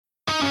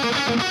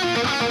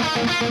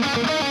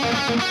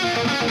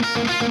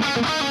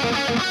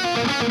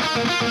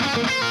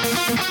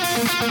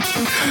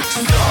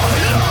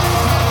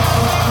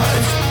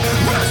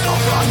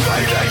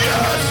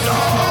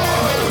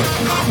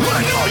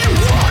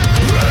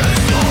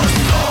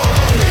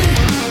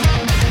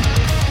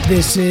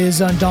This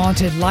is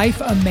Undaunted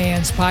Life, a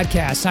Man's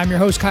Podcast. I'm your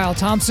host, Kyle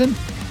Thompson.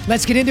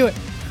 Let's get into it.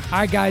 All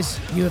right, guys,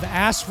 you have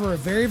asked for a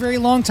very, very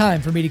long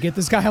time for me to get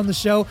this guy on the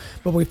show,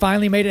 but we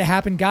finally made it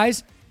happen,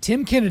 guys.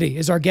 Tim Kennedy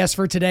is our guest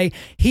for today.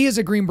 He is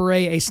a Green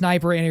Beret, a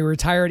sniper, and a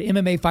retired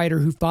MMA fighter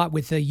who fought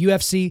with the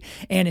UFC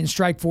and in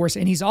Strikeforce.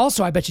 And he's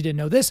also, I bet you didn't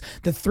know this,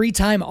 the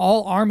 3-time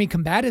All-Army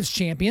Combatives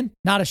champion.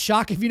 Not a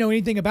shock if you know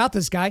anything about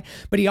this guy,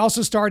 but he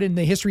also starred in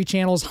the History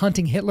Channel's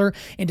Hunting Hitler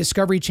and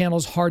Discovery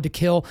Channel's Hard to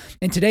Kill.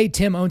 And today,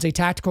 Tim owns a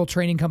tactical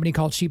training company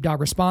called Sheepdog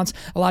Response.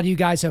 A lot of you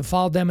guys have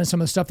followed them and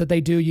some of the stuff that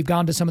they do. You've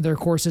gone to some of their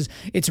courses.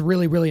 It's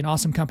really, really an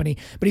awesome company.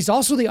 But he's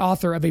also the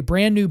author of a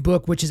brand new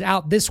book, which is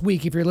out this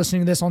week if you're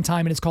listening to this on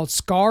time, and it's called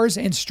Scars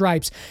and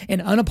Stripes, an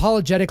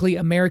unapologetically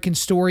American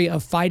story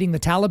of fighting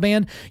the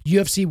Taliban,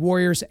 UFC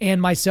warriors,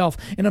 and myself.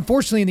 And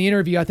unfortunately, in the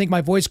interview, I think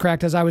my voice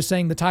cracked as I was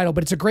saying the title,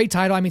 but it's a great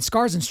title. I mean,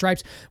 Scars and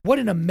Stripes, what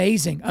an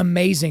amazing,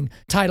 amazing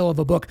title of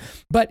a book.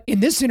 But in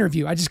this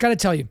interview, I just got to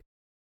tell you,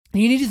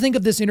 you need to think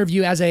of this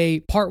interview as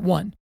a part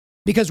one,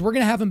 because we're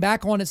going to have him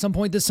back on at some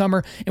point this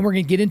summer, and we're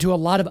going to get into a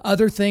lot of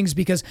other things,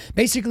 because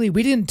basically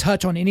we didn't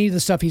touch on any of the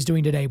stuff he's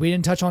doing today. We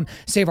didn't touch on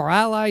Save Our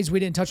Allies. We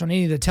didn't touch on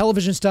any of the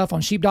television stuff,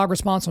 on Sheepdog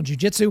Response, on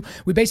Jiu-Jitsu.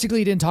 We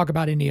basically didn't talk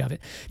about any of it.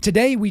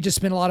 Today, we just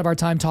spent a lot of our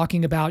time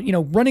talking about,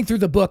 running through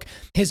the book,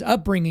 his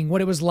upbringing,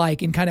 what it was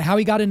like, and kind of how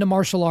he got into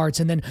martial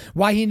arts, and then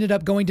why he ended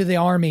up going to the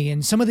Army,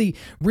 and some of the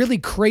really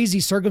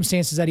crazy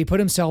circumstances that he put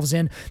himself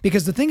in.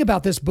 Because the thing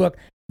about this book,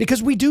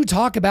 because we do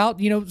talk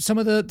about, some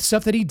of the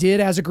stuff that he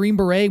did as a Green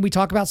Beret. We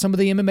talk about some of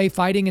the MMA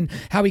fighting and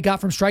how he got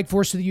from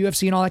Strikeforce to the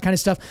UFC and all that kind of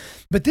stuff.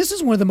 But this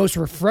is one of the most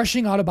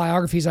refreshing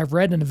autobiographies I've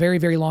read in a very,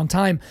 very long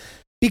time,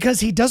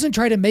 because he doesn't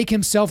try to make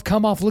himself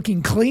come off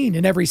looking clean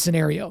in every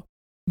scenario.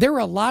 There were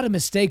a lot of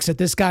mistakes that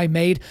this guy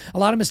made, a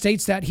lot of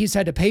mistakes that he's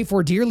had to pay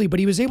for dearly, but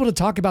he was able to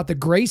talk about the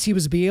grace he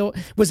was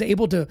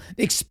able to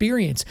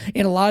experience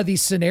in a lot of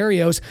these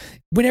scenarios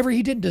whenever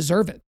he didn't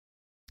deserve it.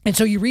 And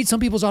so you read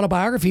some people's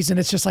autobiographies and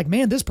it's just like,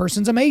 man, this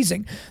person's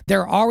amazing.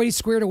 They're already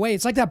squared away.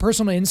 It's like that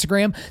person on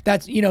Instagram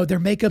that, their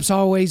makeup's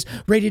always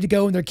ready to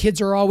go and their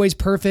kids are always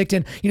perfect.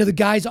 And, the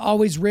guy's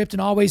always ripped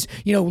and always,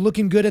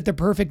 looking good at the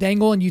perfect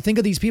angle. And you think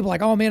of these people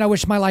like, oh man, I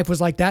wish my life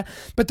was like that.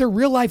 But their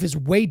real life is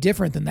way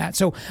different than that.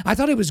 So I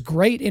thought it was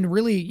great and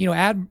really,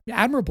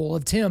 admirable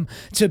of Tim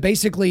to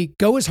basically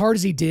go as hard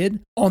as he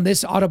did on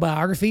this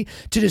autobiography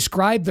to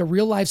describe the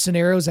real life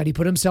scenarios that he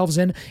put himself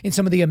in and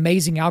some of the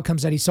amazing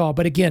outcomes that he saw.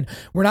 But again,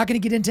 we're not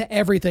going to get into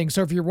everything.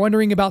 So if you're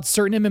wondering about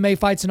certain MMA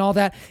fights and all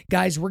that,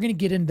 guys, we're going to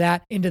get into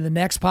that into the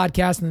next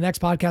podcast. In the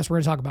next podcast, we're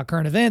going to talk about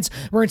current events.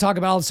 We're going to talk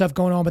about all the stuff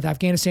going on with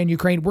Afghanistan,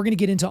 Ukraine. We're going to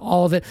get into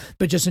all of it,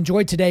 but just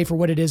enjoy today for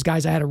what it is,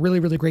 guys. I had a really,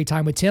 really great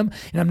time with Tim,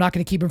 and I'm not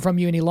going to keep him from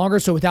you any longer.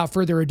 So without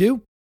further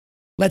ado,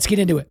 let's get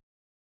into it.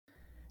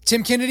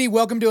 Tim Kennedy,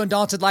 welcome to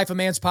Undaunted Life, a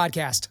Man's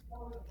Podcast.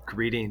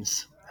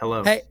 Greetings.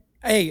 Hello.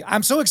 Hey,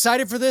 I'm so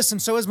excited for this,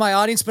 and so is my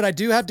audience, but I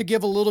do have to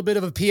give a little bit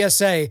of a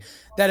PSA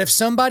that if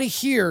somebody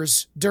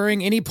hears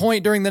during any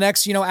point during the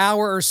next,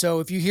 hour or so,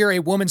 if you hear a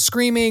woman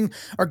screaming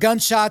or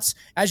gunshots,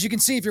 as you can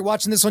see, if you're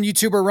watching this on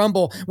YouTube or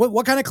Rumble,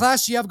 what kind of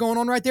class do you have going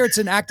on right there? It's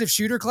an active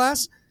shooter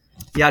class?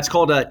 Yeah, it's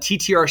called a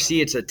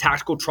TTRC. It's a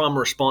tactical trauma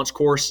response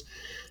course.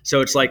 So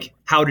it's like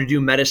how to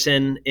do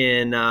medicine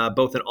in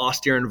both an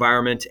austere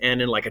environment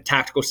and in like a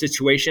tactical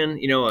situation,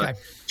 a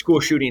school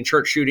shooting,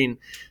 church shooting.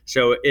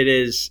 So it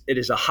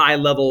is a high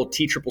level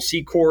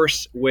TCCC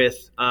course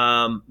with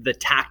the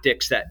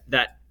tactics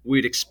that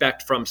we'd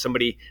expect from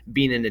somebody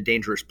being in a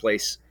dangerous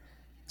place.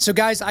 So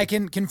guys, I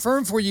can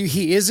confirm for you,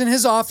 he is in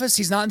his office.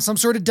 He's not in some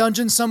sort of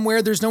dungeon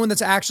somewhere. There's no one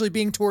that's actually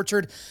being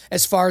tortured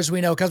as far as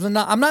we know, because I'm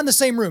not in the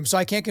same room, so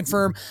I can't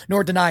confirm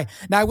nor deny.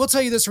 Now, I will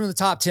tell you this from the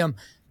top, Tim.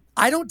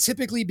 I don't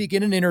typically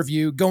begin an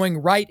interview going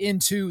right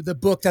into the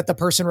book that the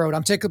person wrote.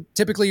 I'm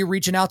typically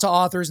reaching out to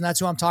authors, and that's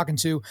who I'm talking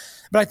to.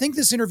 But I think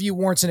this interview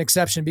warrants an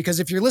exception,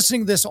 because if you're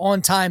listening to this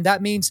on time,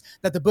 that means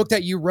that the book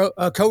that you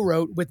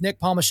co-wrote with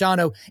Nick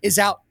Palmisano is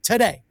out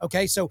today.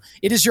 Okay, so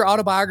it is your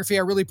autobiography.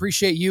 I really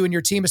appreciate you and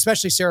your team,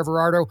 especially Sarah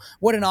Verardo.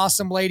 What an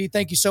awesome lady.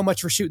 Thank you so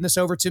much for shooting this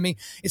over to me.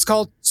 It's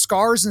called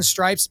Scars and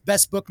Stripes,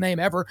 best book name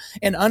ever,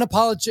 an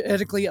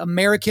unapologetically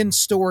American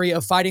story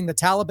of fighting the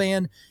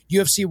Taliban,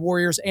 UFC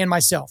warriors, and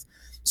myself.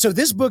 So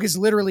this book is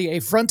literally a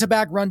front to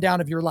back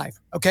rundown of your life.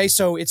 Okay.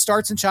 So it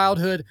starts in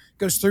childhood,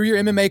 goes through your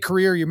MMA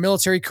career, your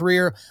military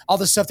career, all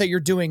the stuff that you're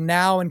doing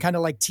now, and kind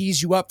of like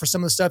tease you up for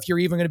some of the stuff you're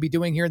even going to be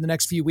doing here in the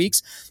next few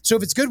weeks. So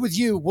if it's good with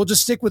you, we'll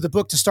just stick with the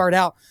book to start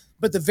out.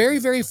 But the very,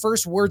 very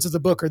first words of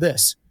the book are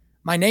this: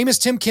 my name is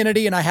Tim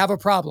Kennedy and I have a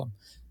problem.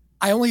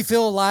 I only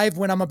feel alive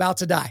when I'm about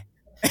to die.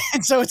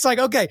 And so it's like,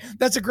 okay,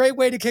 that's a great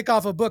way to kick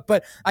off a book.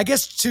 But I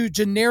guess to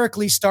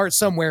generically start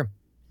somewhere,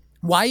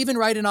 why even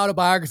write an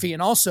autobiography?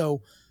 And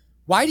also,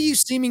 why do you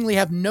seemingly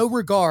have no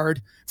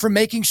regard for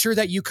making sure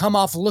that you come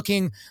off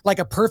looking like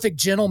a perfect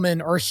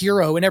gentleman or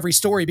hero in every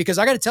story? Because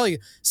I got to tell you,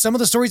 some of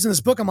the stories in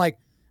this book, I'm like,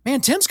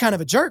 man, Tim's kind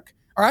of a jerk.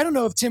 Or I don't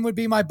know if Tim would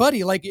be my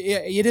buddy. Like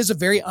it is a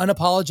very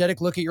unapologetic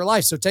look at your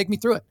life. So take me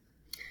through it.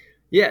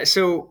 Yeah.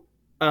 So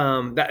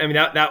that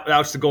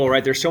was the goal,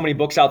 right? There's so many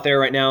books out there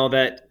right now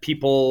that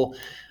people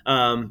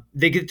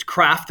they get to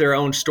craft their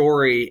own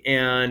story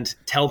and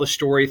tell the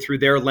story through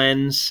their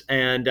lens,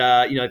 and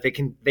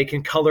they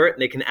can color it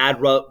and they can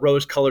add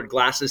rose-colored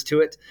glasses to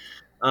it,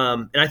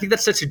 and I think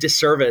that's such a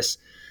disservice.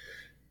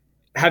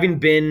 Having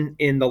been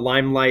in the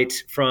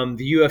limelight from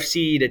the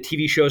UFC to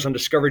TV shows on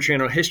Discovery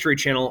Channel, History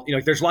Channel,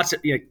 there's lots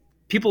of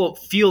people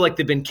feel like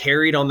they've been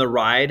carried on the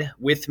ride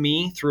with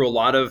me through a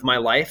lot of my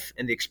life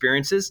and the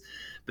experiences,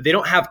 but they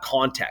don't have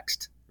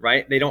context,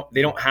 right? They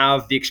don't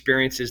have the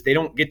experiences. They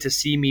don't get to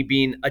see me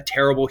being a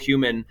terrible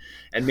human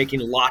and making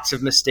lots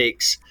of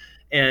mistakes.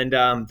 And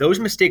those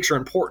mistakes are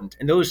important.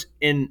 And those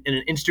in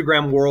an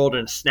Instagram world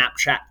and a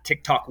Snapchat,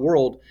 TikTok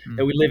world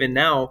that we live in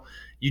now,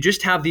 you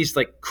just have these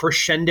like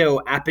crescendo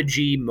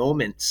apogee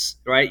moments,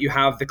 right? You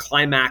have the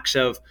climax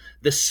of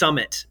the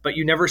summit, but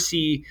you never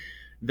see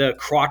the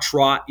crotch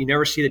rot. You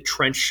never see the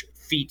trench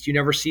feet. You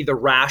never see the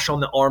rash on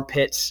the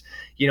armpits.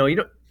 You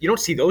don't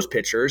see those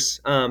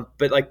pictures,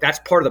 but like that's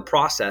part of the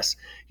process.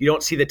 You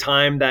don't see the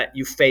time that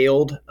you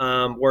failed,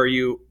 where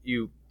you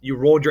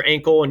rolled your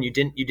ankle and you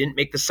didn't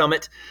make the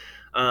summit.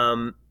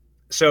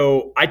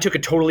 So I took a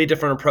totally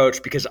different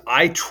approach because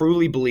I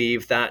truly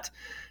believe that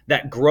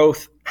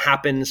growth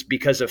happens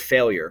because of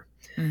failure.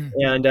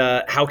 And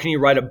how can you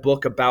write a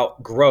book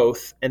about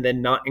growth and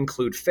then not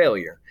include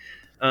failure?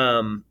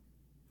 And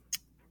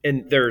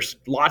there's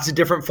lots of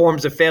different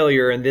forms of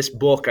failure in this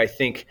book. I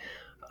think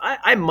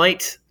I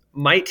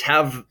might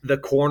have the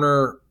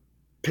corner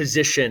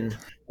position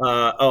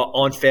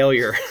on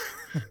failure.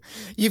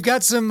 You've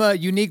got some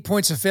unique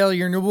points of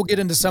failure, and we'll get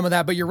into some of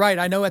that. But you're right.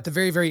 I know at the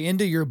very, very end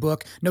of your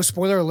book, no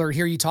spoiler alert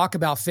here, you talk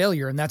about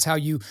failure, and that's how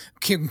you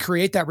can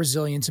create that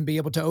resilience and be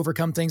able to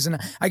overcome things. And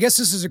I guess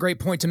this is a great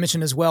point to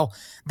mention as well,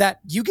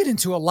 that you get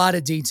into a lot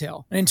of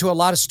detail and into a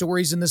lot of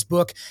stories in this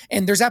book.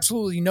 And there's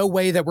absolutely no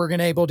way that we're going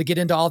to be able to get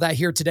into all that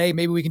here today.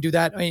 Maybe we can do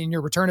that in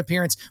your return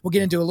appearance. We'll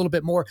get into a little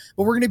bit more,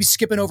 but we're going to be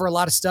skipping over a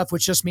lot of stuff,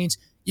 which just means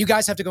you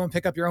guys have to go and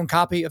pick up your own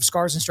copy of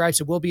Scars and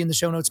Stripes. It will be in the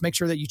show notes. Make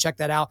sure that you check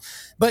that out.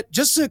 But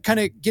just to kind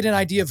of get an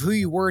idea of who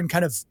you were and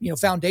kind of,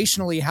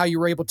 foundationally how you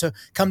were able to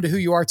come to who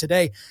you are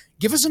today,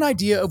 give us an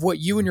idea of what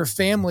you and your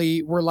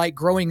family were like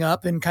growing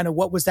up and kind of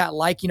what was that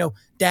like,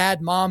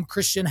 dad, mom,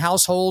 Christian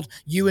household,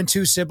 you and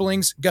two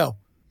siblings. Go.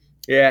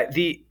 Yeah.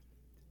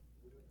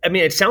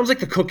 It sounds like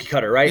the cookie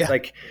cutter, right? Yeah.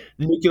 Like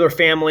nuclear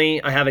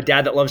family. I have a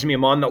dad that loves me, a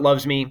mom that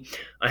loves me.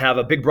 I have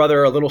a big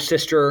brother, a little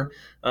sister,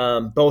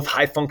 both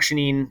high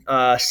functioning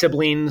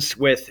siblings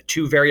with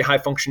two very high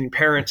functioning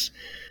parents.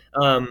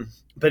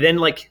 But then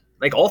like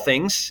all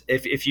things,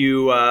 if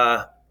you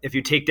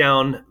take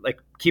down, like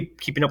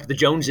keeping up with the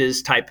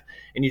Joneses type,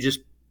 and you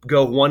just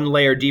go one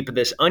layer deep of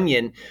this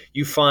onion,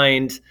 you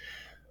find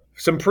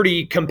some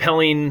pretty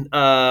compelling,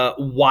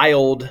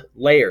 wild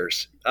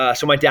layers.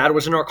 So my dad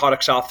was a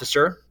narcotics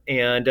officer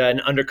and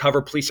an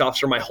undercover police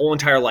officer my whole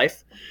entire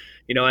life.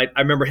 I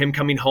remember him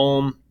coming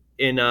home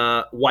in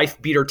a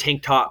wife beater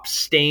tank top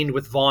stained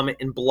with vomit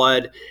and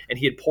blood, and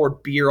he had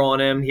poured beer on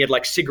him. He had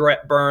like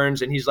cigarette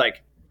burns, and he's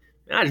like,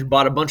 I just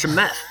bought a bunch of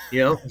meth.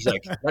 He's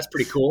like, that's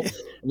pretty cool.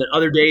 And then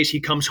other days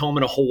he comes home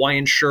in a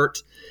Hawaiian shirt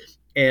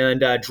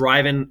and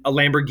driving a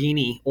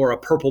Lamborghini or a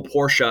purple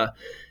Porsche. And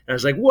I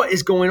was like, what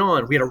is going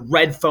on? We had a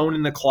red phone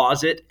in the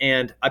closet,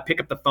 and I pick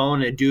up the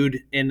phone, and a dude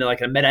in like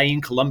a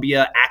Medellin,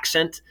 Colombia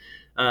accent,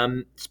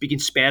 speaking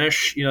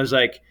Spanish, is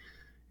like,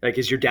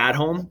 is your dad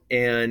home?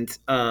 And,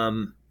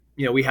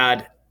 we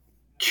had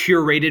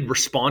curated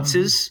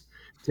responses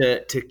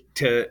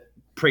to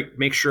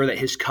make sure that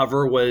his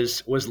cover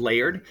was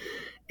layered.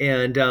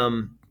 And,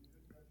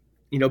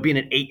 being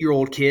an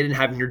 8-year-old kid and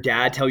having your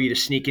dad tell you to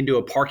sneak into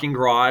a parking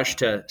garage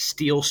to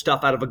steal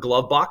stuff out of a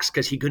glove box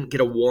because he couldn't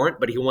get a warrant,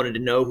 but he wanted to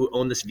know who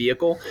owned this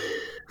vehicle.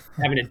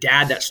 Having a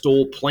dad that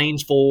stole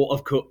planes full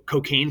of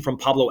cocaine from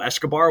Pablo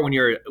Escobar when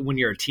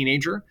you're a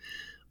teenager.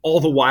 All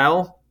the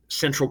while,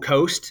 Central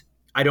Coast,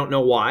 I don't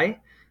know why.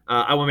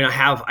 I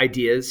have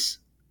ideas.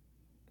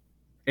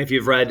 If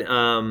you've read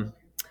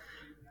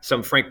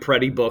some Frank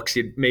Peretti books,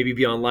 you'd maybe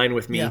be online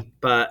with me. Yeah.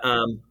 But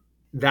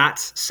that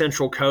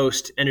Central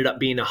Coast ended up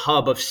being a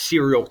hub of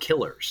serial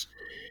killers.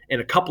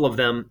 And a couple of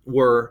them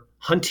were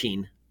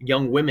hunting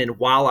young women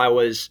while I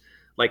was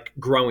like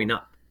growing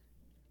up.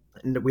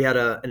 And we had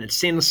an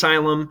insane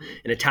asylum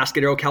in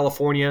Atascadero,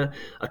 California.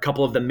 A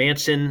couple of the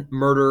Manson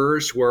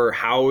murderers were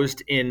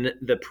housed in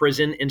the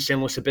prison in San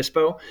Luis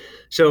Obispo.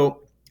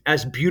 So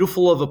as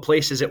beautiful of a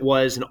place as it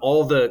was and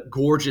all the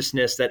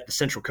gorgeousness that the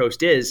Central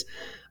Coast is,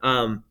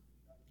 I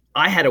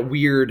had a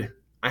weird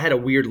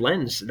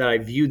lens that I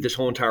viewed this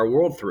whole entire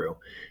world through.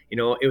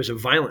 It was a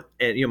violent,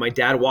 and my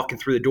dad walking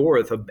through the door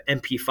with an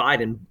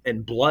MP5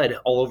 and blood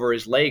all over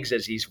his legs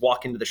as he's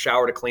walking to the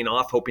shower to clean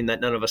off, hoping that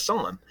none of us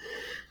saw him.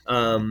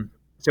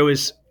 So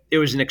it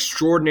was an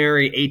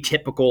extraordinary,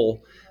 atypical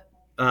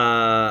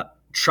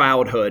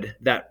childhood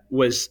that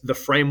was the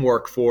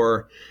framework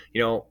for,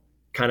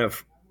 kind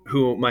of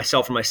who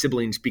myself and my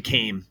siblings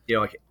became,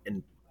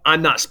 and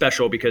I'm not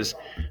special because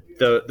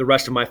the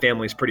rest of my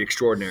family is pretty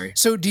extraordinary.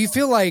 So do you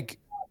feel like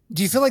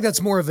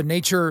that's more of a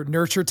nature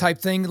nurture type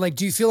thing? Like,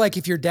 do you feel like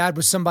if your dad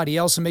was somebody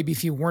else and maybe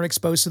if you weren't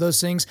exposed to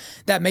those things,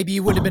 that maybe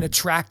you wouldn't have been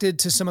attracted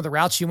to some of the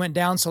routes you went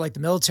down? So like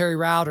the military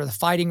route or the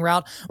fighting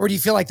route, or do you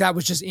feel like that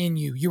was just in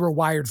you? You were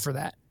wired for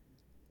that?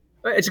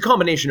 It's a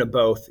combination of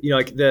both,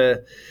 like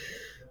the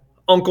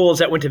uncles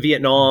that went to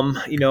Vietnam,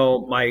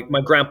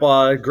 my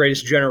grandpa,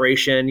 greatest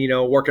generation,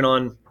 working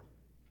on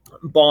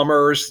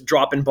bombers,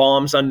 dropping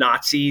bombs on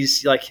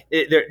Nazis,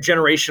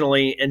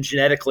 generationally and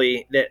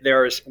genetically,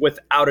 there's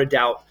without a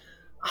doubt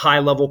high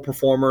level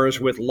performers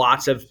with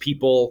lots of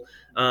people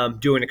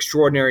doing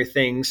extraordinary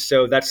things.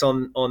 So that's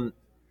on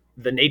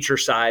the nature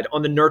side.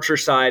 On the nurture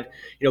side,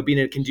 being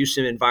in a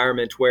conducive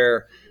environment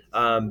where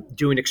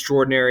doing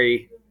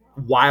extraordinary,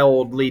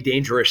 wildly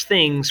dangerous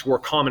things were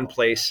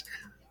commonplace.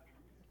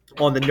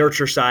 On the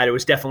nurture side, it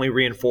was definitely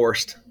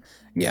reinforced.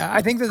 Yeah,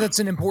 I think that that's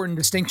an important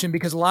distinction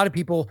because a lot of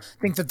people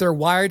think that they're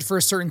wired for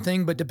a certain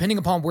thing, but depending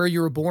upon where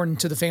you were born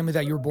to the family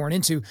that you were born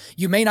into,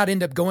 you may not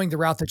end up going the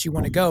route that you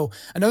want to go.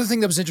 Another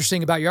thing that was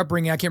interesting about your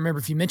upbringing, I can't remember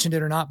if you mentioned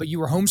it or not, but you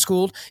were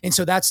homeschooled. And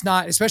so that's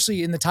not,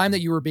 especially in the time that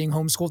you were being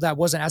homeschooled, that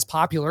wasn't as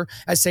popular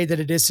as say that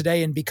it is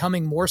today and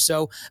becoming more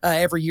so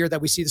every year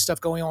that we see the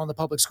stuff going on in the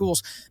public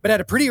schools. But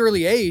at a pretty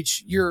early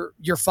age, your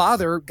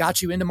father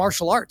got you into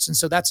martial arts. And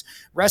so that's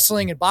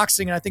wrestling and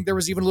boxing. And I think there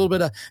was even a little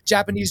bit of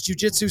Japanese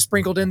jiu-jitsu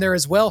sprinkled in there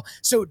as well.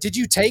 So did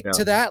you take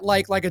to that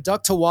like a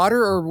duck to water,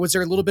 or was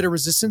there a little bit of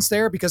resistance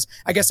there? Because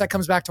I guess that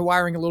comes back to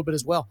wiring a little bit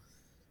as well.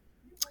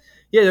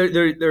 Yeah,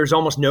 there's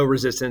almost no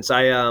resistance.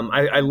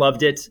 I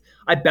loved it.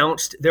 I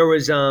bounced. There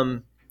was,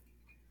 and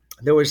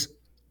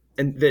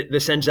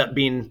this ends up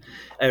being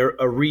a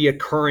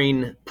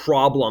reoccurring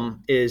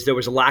problem. Is there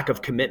was a lack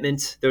of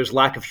commitment, there was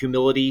lack of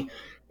humility,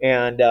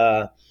 and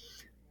there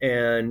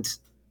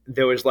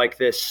was like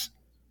this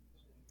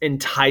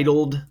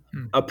entitled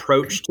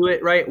approach to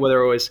it, right?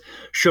 Whether it was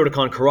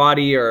Shotokan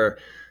karate or,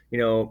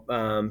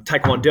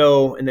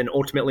 Taekwondo, and then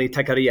ultimately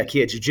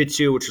Taikari-Yakiya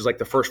jiu-jitsu, which was like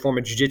the first form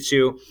of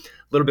jiu-jitsu, a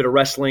little bit of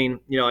wrestling,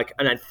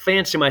 and I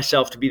fancy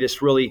myself to be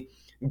this really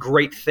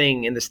great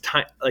thing in this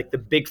like the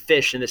big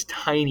fish in this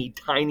tiny,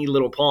 tiny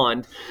little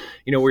pond,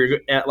 where you're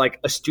at like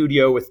a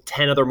studio with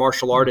 10 other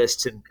martial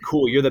artists and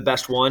cool, you're the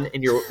best one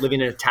and you're living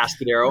in a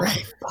Atascadero,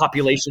 right.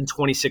 Population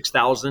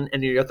 26,000,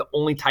 and you're at the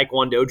only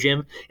Taekwondo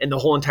gym in the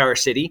whole entire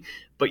city,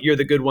 but you're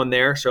the good one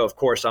there. So of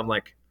course I'm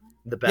like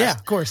the best. Yeah,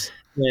 of course.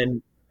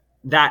 And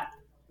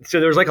so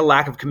there was like a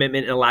lack of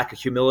commitment and a lack of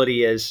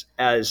humility as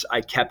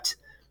I kept,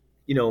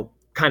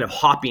 kind of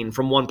hopping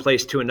from one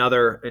place to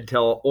another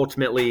until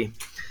ultimately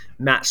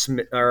Matt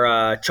Smith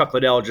or Chuck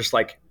Liddell just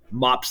like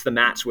mops the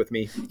mats with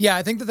me. Yeah,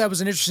 I think that was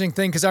an interesting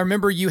thing because I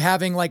remember you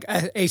having like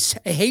a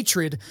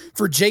hatred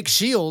for Jake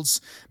Shields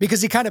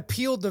because he kind of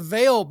peeled the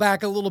veil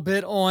back a little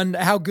bit on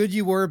how good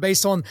you were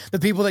based on the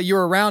people that you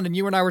were around. And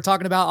you and I were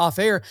talking about off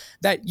air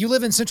that you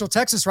live in Central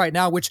Texas right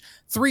now, which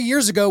 3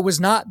 years ago was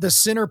not the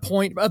center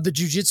point of the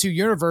jiu-jitsu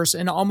universe.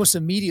 And almost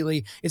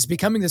immediately it's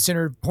becoming the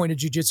center point of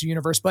jiu-jitsu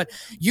universe. But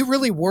you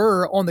really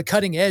were on the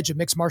cutting edge of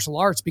mixed martial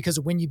arts because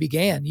of when you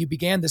began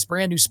this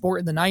brand new sport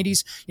in the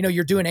 90s.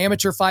 You're doing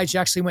amateur fights. You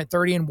actually went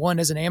 30-1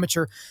 as an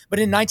amateur. But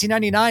in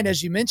 1999,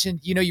 as you mentioned,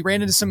 you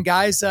ran into some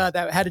guys that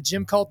had a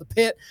gym called The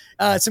Pit,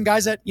 some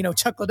guys that,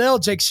 Chuck Liddell,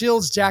 Jake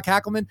Shields, John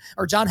Hackleman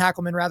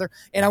rather.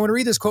 And I want to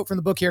read this quote from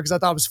the book here because I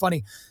thought it was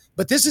funny.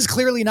 But this is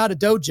clearly not a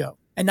dojo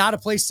and not a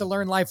place to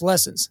learn life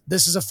lessons.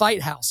 This is a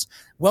fight house.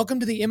 Welcome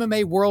to the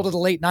MMA world of the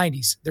late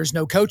 90s. There's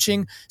no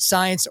coaching,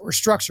 science, or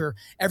structure.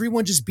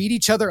 Everyone just beat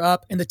each other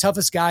up and the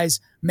toughest guys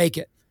make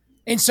it.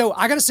 And so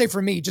I got to say for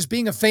me, just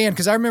being a fan,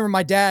 because I remember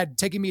my dad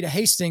taking me to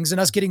Hastings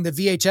and us getting the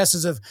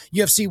VHSs of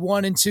UFC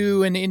 1 and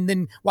 2 and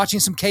then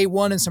watching some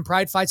K1 and some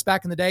Pride fights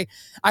back in the day.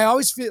 I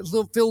always feel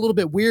a little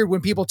bit weird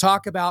when people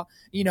talk about,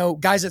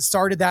 guys that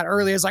started that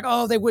early. It's like,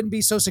 oh, they wouldn't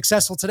be so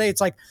successful today.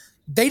 It's like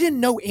they didn't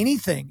know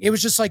anything. It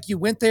was just like you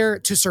went there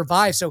to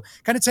survive. So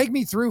kind of take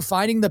me through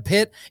finding The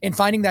Pit and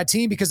finding that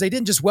team because they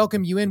didn't just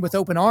welcome you in with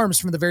open arms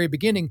from the very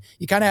beginning.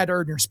 You kind of had to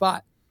earn your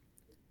spot.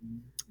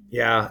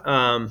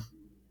 Yeah.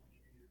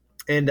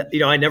 And,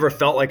 I never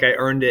felt like I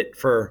earned it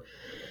for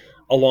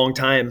a long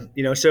time,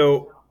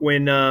 so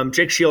when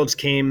Jake Shields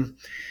came,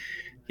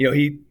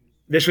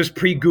 this was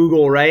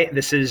pre-Google, right?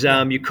 This is,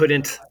 you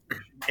couldn't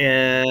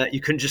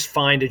just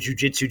find a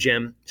jiu-jitsu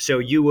gym. So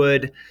you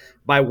would,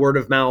 by word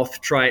of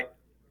mouth, try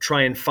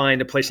and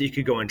find a place that you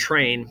could go and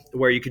train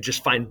where you could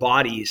just find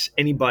bodies,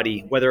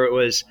 anybody, whether it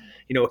was,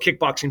 a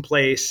kickboxing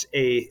place,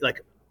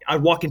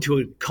 I'd walk into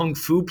a kung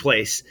fu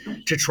place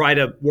to try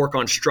to work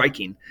on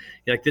striking.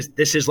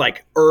 This is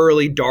like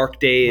early dark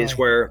days, right,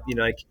 where,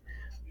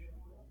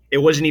 it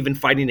wasn't even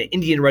fighting at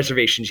Indian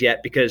reservations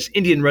yet because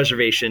Indian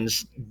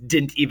reservations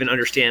didn't even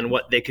understand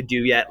what they could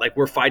do yet. Like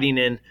we're fighting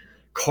in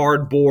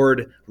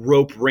cardboard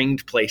rope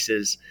ringed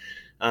places.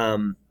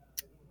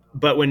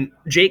 but when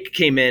Jake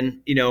came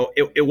in,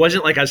 it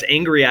wasn't like I was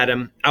angry at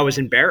him. I was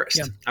embarrassed.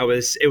 Yeah.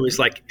 It was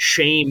like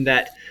shame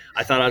that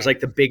I thought I was like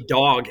the big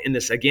dog in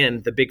this,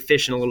 again, the big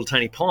fish in a little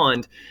tiny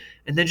pond.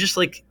 And then just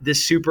like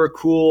this super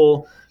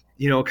cool,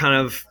 kind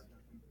of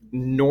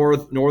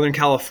Northern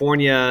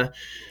California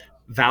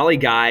Valley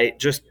guy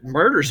just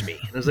murders me.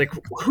 And I was like,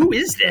 who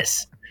is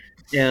this?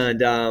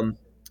 And I'm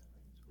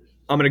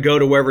going to go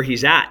to wherever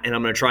he's at, and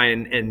I'm going to try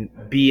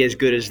and be as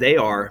good as they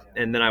are.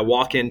 And then I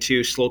walk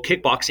into Slow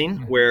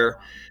Kickboxing, where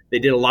they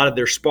did a lot of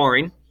their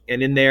sparring.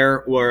 And in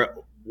there were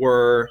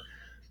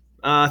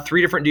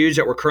 3 different dudes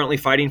that were currently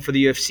fighting for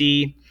the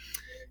UFC,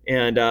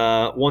 and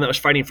one that was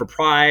fighting for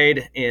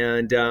Pride,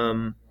 and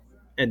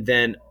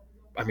then,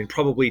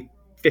 probably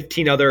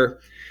 15 other,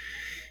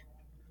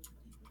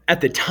 at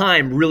the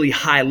time, really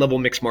high-level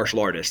mixed martial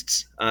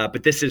artists.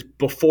 But this is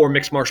before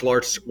mixed martial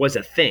arts was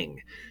a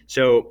thing.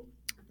 So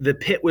the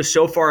pit was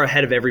so far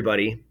ahead of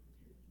everybody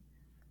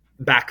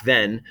back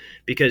then,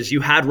 because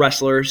you had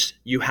wrestlers,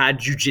 you had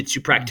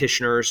jiu-jitsu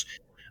practitioners,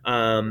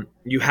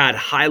 you had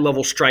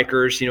high-level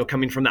strikers,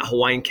 coming from that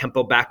Hawaiian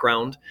Kempo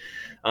background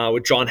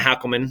with John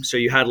Hackelman. So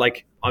you had,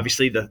 like,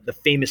 obviously the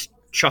famous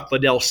Chuck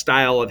Liddell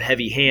style of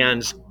heavy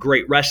hands,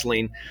 great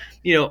wrestling.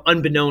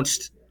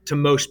 Unbeknownst to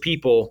most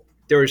people,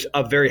 there was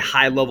a very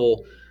high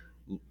level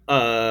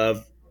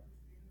of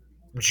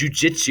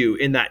jiu-jitsu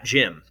in that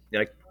gym.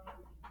 Like,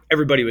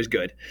 everybody was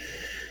good.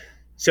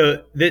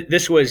 So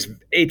this was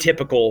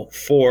atypical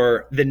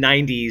for the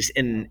 90s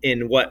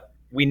in what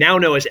we now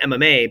know as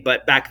MMA,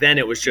 but back then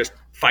it was just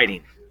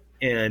fighting.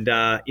 And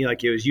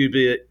like it would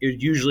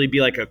usually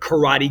be like a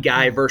karate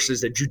guy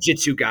versus a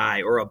jiu-jitsu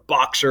guy, or a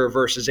boxer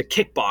versus a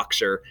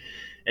kickboxer.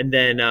 And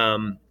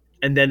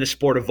then the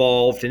sport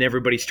evolved and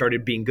everybody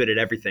started being good at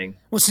everything.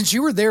 Well, since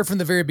you were there from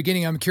the very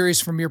beginning, I'm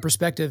curious from your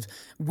perspective,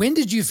 when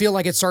did you feel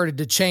like it started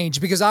to change?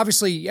 Because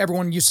obviously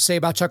everyone used to say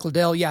about Chuck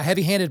Liddell,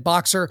 heavy-handed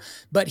boxer,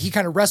 but he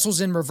kind of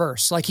wrestles in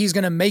reverse. Like, he's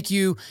going to make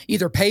you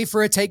either pay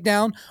for a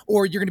takedown,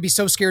 or you're going to be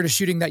so scared of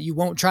shooting that you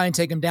won't try and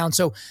take him down.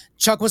 So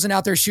Chuck wasn't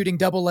out there shooting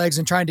double legs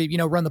and trying to,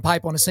 run the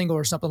pipe on a single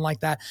or something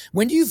like that.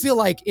 When do you feel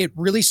like it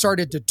really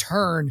started to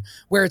turn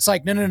where it's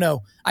like,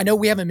 no, I know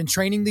we haven't been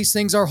training these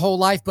things our whole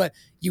life, but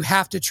you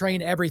have to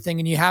train everything,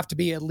 and you have to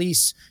be at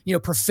least,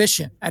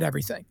 proficient at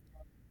everything?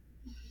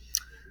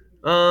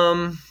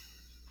 It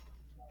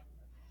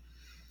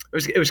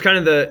was kind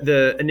of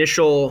the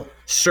initial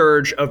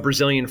surge of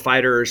Brazilian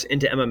fighters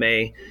into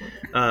MMA.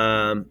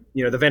 The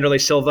Vanderlei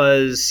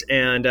Silvas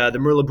and the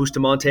Murilo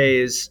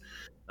Bustamantes.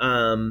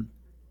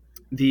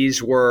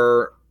 These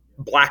were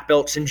black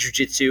belts in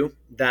jiu-jitsu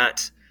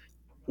that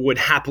would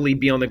happily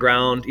be on the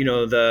ground.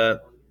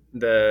 The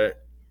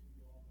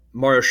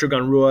Mario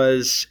Shogun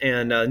Ruas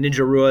and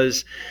Ninja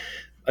Ruas,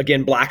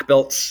 again, black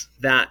belts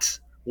that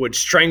would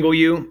strangle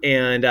you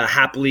and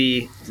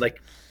happily,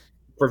 like,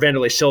 for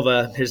Vanderlei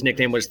Silva, his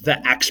nickname was the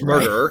Axe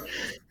Murderer. Right.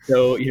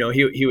 So,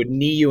 he would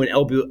knee you and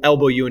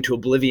elbow you into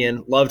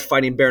oblivion, loved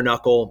fighting bare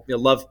knuckle,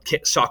 loved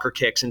soccer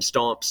kicks and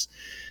stomps.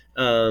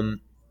 And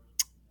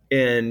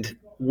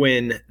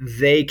when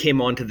they came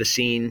onto the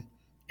scene,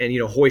 and,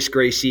 Royce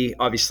Gracie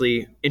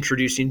obviously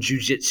introducing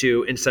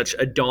jiu-jitsu in such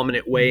a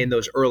dominant way in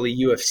those early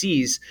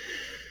UFCs,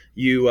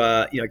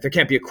 there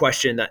can't be a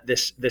question that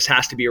this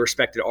has to be a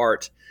respected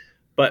art.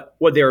 But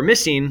what they were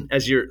missing,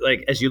 as you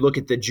look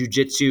at the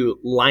jiu-jitsu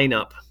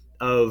lineup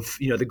of,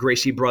 the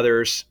Gracie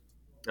brothers,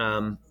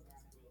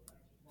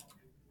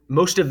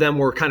 most of them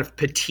were kind of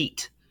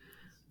petite,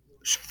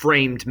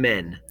 framed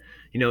men.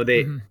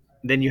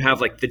 Then you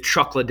have like the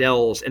Chuck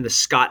Liddells and the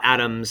Scott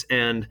Adams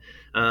and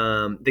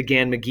the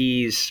Gan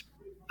McGee's,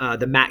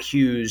 the Matt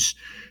Hughes,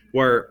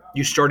 where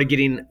you started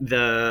getting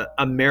the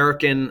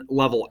American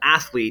level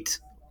athlete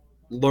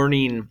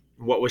learning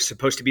what was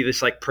supposed to be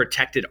this like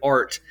protected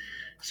art.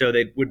 So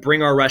they would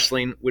bring our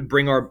wrestling, would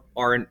bring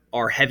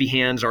our heavy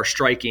hands, our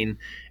striking,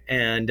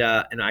 and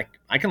I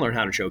can learn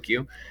how to choke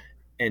you.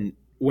 And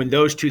when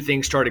those two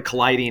things started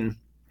colliding,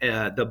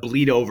 the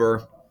bleed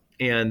over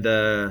and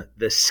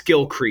the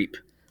skill creep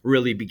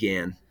really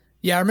began.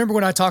 Yeah, I remember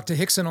when I talked to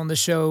Rickson on the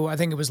show, I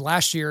think it was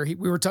last year,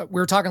 we were talking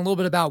a little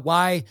bit about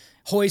why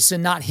Royce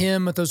and not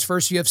him at those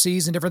first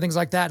UFCs and different things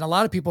like that. And a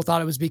lot of people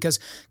thought it was because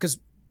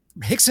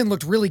Rickson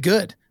looked really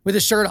good with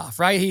his shirt off,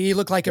 right? He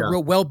looked like a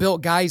real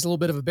well-built guy. He's a little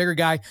bit of a bigger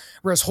guy,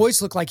 whereas Royce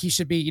looked like he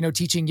should be,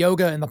 teaching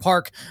yoga in the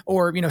park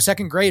or,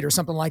 second grade or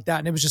something like that.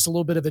 And it was just a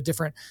little bit of a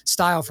different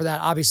style for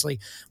that, obviously.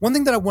 One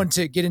thing that I wanted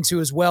to get into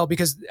as well,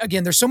 because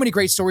again, there's so many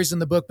great stories in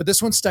the book, but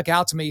this one stuck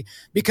out to me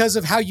because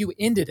of how you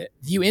ended it.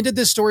 You ended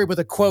this story with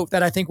a quote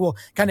that I think will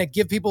kind of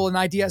give people an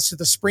idea as to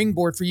the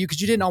springboard for you,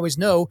 because you didn't always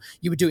know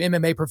you would do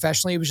MMA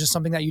professionally. It was just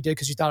something that you did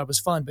because you thought it was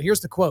fun. But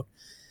here's the quote.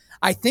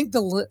 I think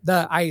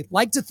I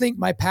like to think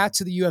my path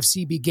to the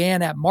UFC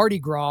began at Mardi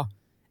Gras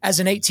as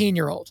an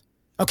 18-year-old.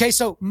 Okay,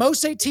 so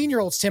most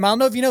 18-year-olds, Tim, I don't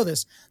know if you know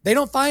this, they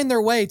don't find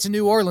their way to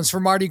New Orleans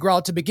for Mardi Gras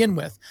to begin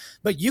with.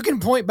 But you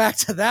can point back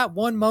to that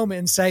one moment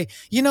and say,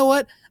 you know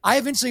what? I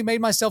eventually made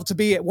myself to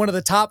be one of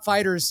the top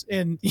fighters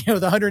in, the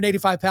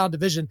 185-pound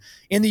division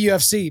in the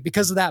UFC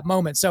because of that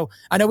moment. So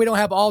I know we don't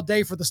have all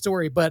day for the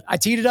story, but I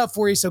teed it up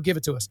for you, so give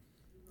it to us.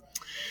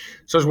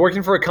 So I was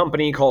working for a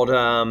company called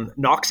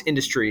Knox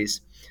Industries.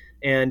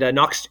 And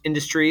Knox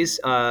Industries,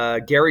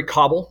 Gary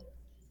Cobble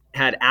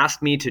had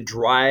asked me to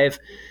drive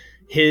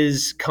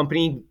his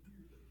company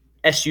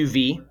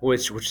SUV,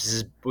 which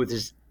is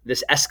with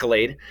this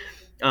Escalade,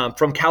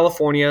 from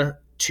California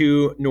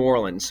to New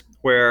Orleans,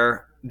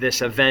 where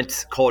this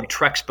event called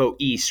Trexpo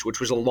East, which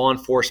was a law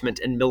enforcement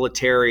and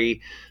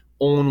military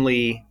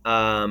only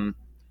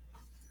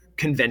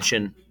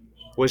convention,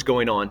 was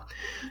going on.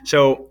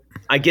 So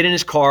I get in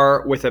his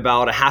car with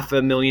about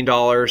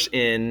 $500,000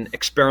 in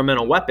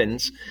experimental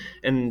weapons,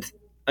 and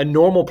a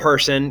normal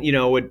person,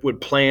 would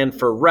plan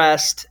for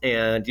rest,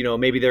 and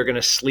maybe they're going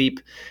to sleep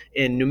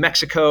in New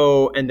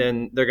Mexico, and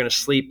then they're going to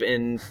sleep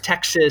in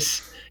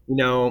Texas.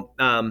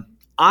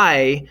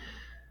 I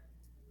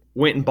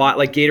went and bought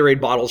like Gatorade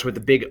bottles with the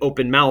big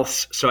open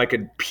mouths so I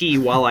could pee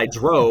while I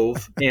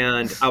drove,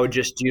 and I would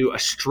just do a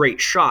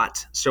straight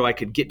shot so I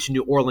could get to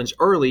New Orleans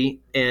early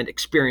and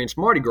experience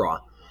Mardi Gras.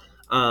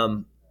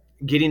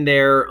 Getting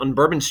there on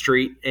Bourbon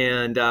Street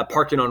and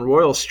parking on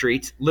Royal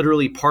Street,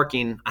 literally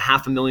parking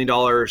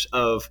 $500,000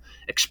 of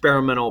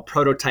experimental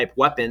prototype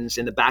weapons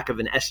in the back of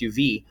an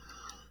SUV.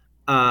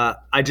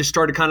 I just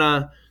started kind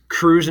of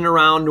cruising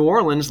around New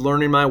Orleans,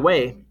 learning my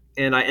way.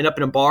 And I end up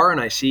in a bar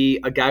and I see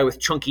a guy with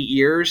chunky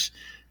ears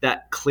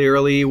that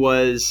clearly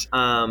was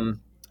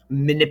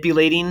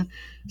manipulating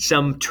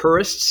some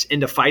tourists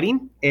into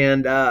fighting.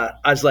 And I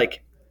was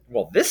like,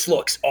 well, this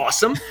looks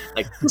awesome.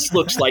 Like, this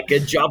looks like a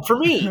job for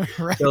me.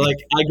 Right. So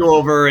I go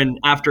over, and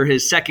after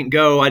his second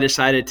go, I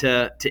decided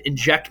to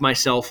inject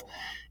myself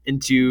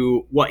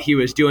into what he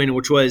was doing,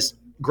 which was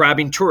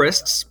grabbing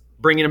tourists,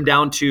 bringing them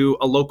down to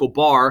a local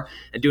bar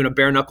and doing a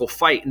bare knuckle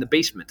fight in the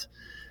basement.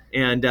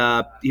 And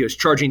he was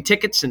charging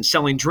tickets and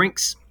selling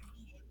drinks.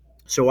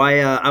 So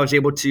I was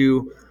able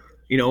to,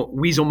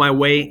 weasel my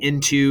way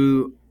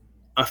into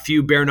a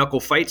few bare knuckle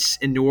fights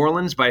in New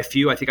Orleans. By a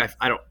few, I think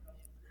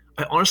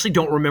I honestly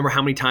don't remember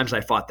how many times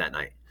I fought that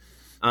night.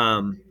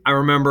 I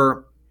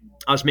remember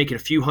I was making a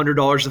few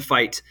 $100s a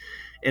fight,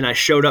 and I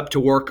showed up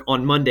to work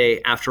on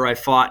Monday after I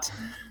fought,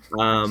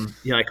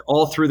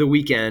 all through the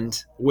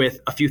weekend with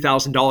a few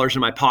 $1,000s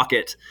in my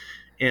pocket.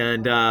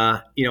 And,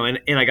 and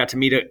I got to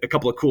meet a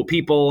couple of cool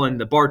people,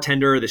 and the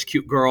bartender, this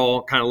cute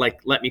girl, kind of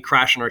let me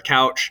crash on her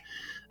couch.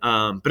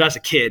 But as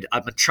a kid,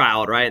 I'm a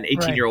child, right? An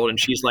 18-year-old, and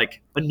she's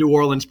like a New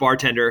Orleans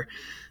bartender.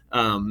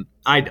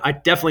 I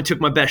definitely took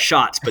my best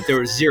shots, but there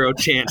was zero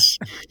chance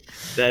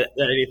that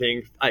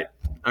anything. I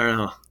don't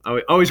know.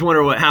 I always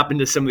wonder what happened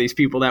to some of these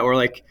people that were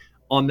like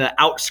on the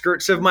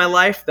outskirts of my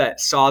life that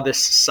saw this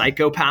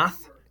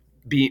psychopath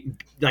be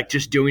like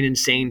just doing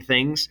insane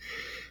things.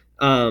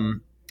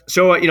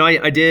 So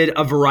I did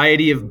a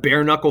variety of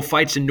bare knuckle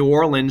fights in New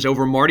Orleans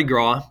over Mardi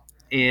Gras,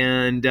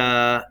 and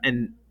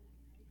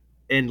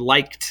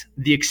liked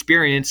the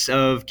experience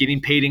of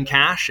getting paid in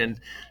cash and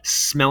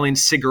smelling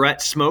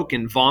cigarette smoke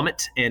and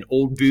vomit and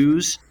old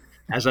booze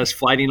as I was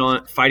fighting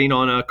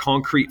on a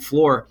concrete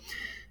floor.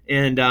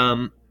 And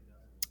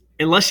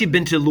unless you've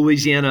been to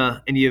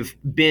Louisiana and you've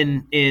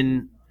been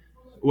in,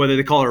 whether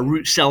they call it a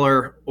root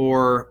cellar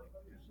or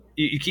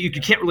you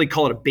can't really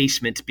call it a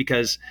basement,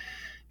 because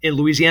in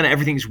Louisiana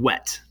everything's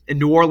wet and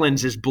New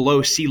Orleans is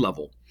below sea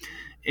level.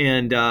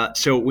 And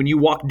so when you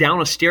walk down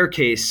a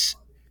staircase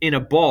in a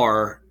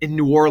bar in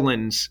New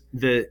Orleans,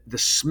 the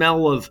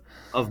smell of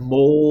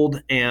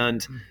mold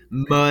and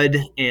mud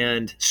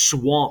and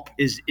swamp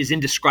is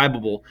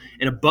indescribable.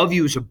 And above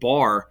you is a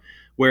bar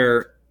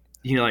where,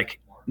 like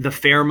the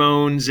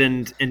pheromones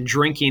and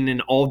drinking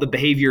and all the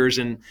behaviors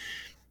and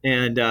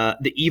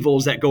the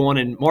evils that go on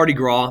in Mardi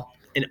Gras,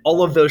 and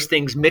all of those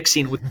things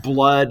mixing with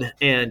blood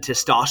and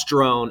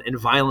testosterone and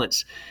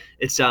violence.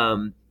 It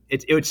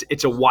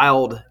was a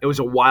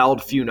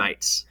wild few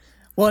nights.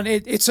 Well, and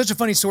it's such a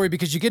funny story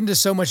because you get into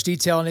so much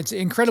detail, and it's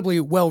incredibly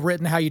well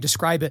written how you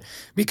describe it,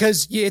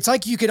 because it's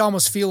like you could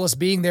almost feel us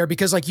being there,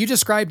 because like you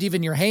described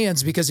even your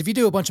hands, because if you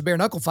do a bunch of bare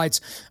knuckle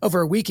fights over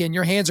a weekend,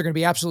 your hands are going to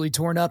be absolutely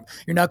torn up.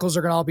 Your knuckles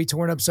are going to all be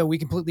torn up. So we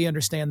completely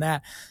understand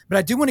that. But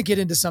I do want to get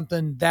into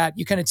something that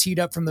you kind of teed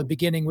up from the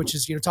beginning, which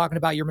is, talking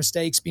about your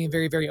mistakes, being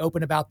very, very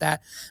open about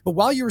that. But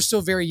while you were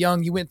still very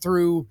young, you went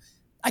through,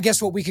 I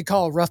guess, what we could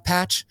call a rough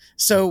patch.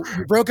 So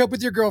you broke up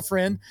with your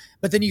girlfriend,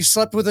 but then you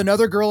slept with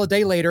another girl a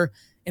day later,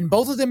 and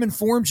both of them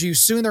informed you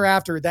soon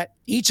thereafter that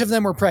each of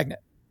them were pregnant.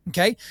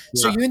 Okay.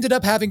 Yeah. So you ended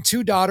up having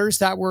two daughters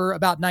that were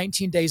about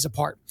 19 days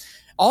apart.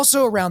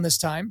 Also around this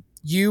time,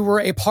 you were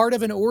a part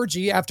of an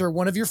orgy after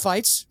one of your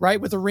fights,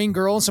 right, with a ring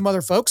girl and some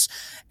other folks.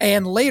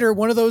 And later,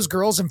 one of those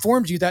girls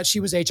informed you that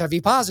she was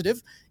HIV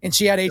positive, and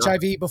she had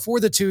HIV before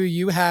the two of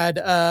you had,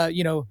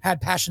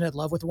 had passionate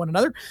love with one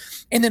another.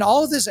 And then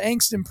all of this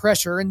angst and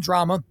pressure and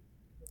drama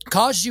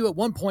caused you at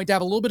one point to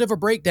have a little bit of a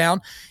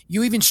breakdown.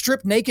 You even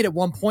stripped naked at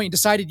one point and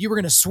decided you were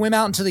going to swim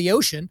out into the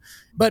ocean,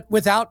 but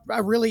without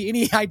really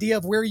any idea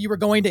of where you were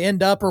going to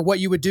end up or what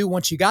you would do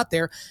once you got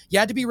there. You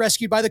had to be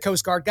rescued by the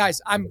Coast Guard.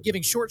 Guys, I'm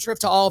giving short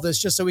shrift to all this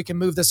just so we can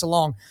move this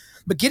along.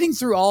 But getting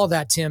through all of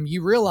that, Tim,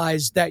 you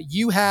realize that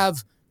you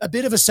have a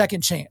bit of a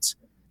second chance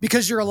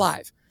because you're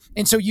alive.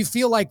 And so you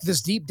feel like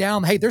this deep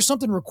down, hey, there's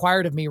something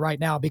required of me right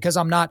now because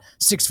I'm not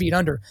 6 feet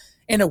under.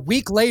 And a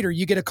week later,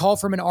 you get a call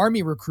from an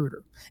Army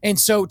recruiter. And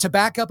so to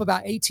back up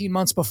about 18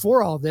 months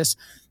before all this,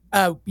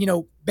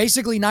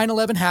 basically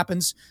 9/11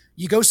 happens.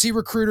 You go see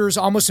recruiters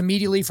almost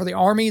immediately for the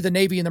Army, the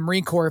Navy, and the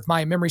Marine Corps, if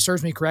my memory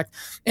serves me correct.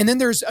 And then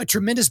there's a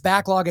tremendous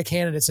backlog of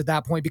candidates at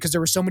that point because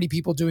there were so many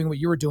people doing what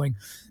you were doing.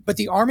 But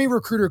the Army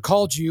recruiter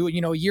called you,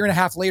 a year and a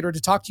half later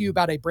to talk to you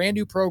about a brand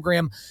new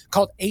program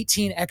called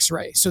 18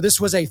 X-Ray. So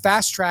this was a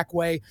fast track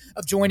way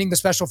of joining the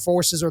Special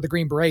Forces or the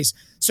Green Berets.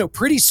 So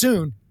pretty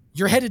soon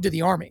you're headed to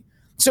the Army.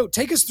 So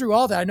take us through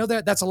all that. I know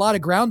that that's a lot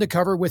of ground to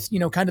cover with,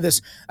 kind of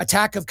this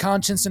attack of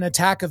conscience and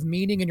attack of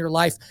meaning in your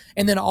life.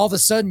 And then all of a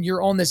sudden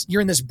you're in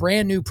this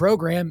brand new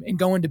program and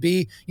going to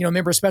be, a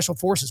member of Special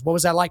Forces. What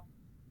was that like?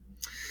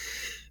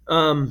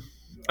 Now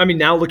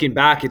looking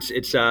back,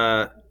 it's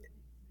a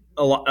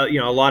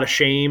lot of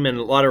shame and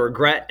a lot of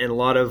regret and a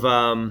lot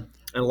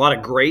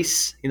of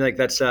grace.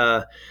 That's,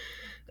 I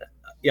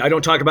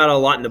don't talk about it a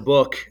lot in the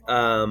book.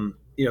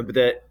 But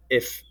that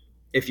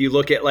if you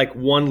look at like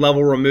one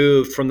level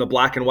removed from the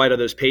black and white of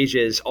those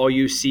pages, all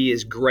you see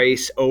is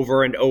grace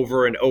over and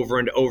over and over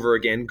and over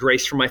again.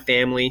 Grace from my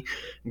family,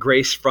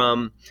 grace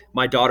from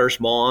my daughter's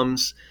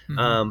moms,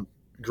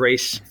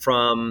 grace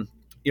from,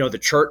 the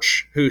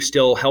church who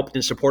still helped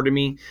and supported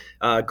me,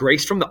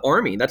 grace from the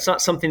Army. That's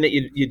not something that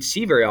you'd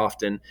see very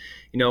often.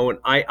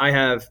 I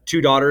have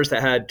 2 daughters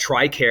that had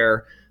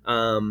TRICARE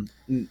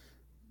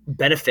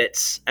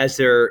benefits as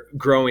they're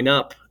growing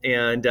up,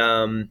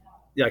 and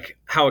like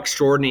how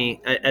extraordinary,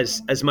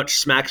 as much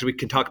smack as we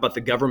can talk about the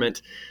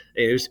government,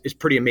 is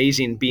pretty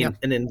amazing being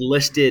an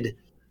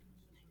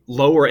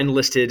lower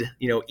enlisted,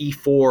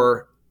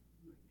 E4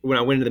 when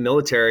I went into the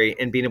military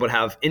and being able to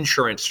have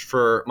insurance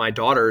for my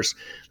daughters.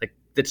 Like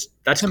that's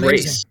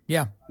grace.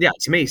 Yeah,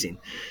 it's amazing.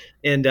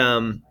 And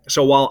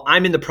so while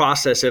I'm in the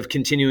process of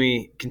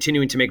continuing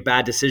to make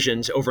bad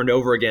decisions over and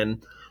over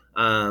again,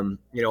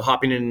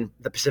 hopping in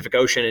the Pacific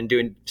Ocean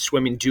and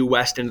swimming due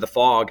west into the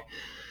fog,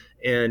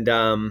 and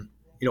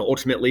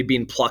ultimately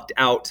being plucked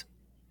out.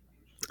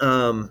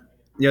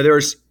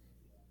 There's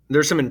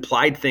some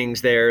implied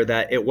things there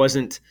that it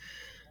wasn't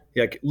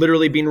like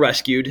literally being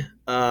rescued,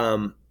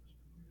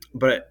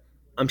 but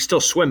I'm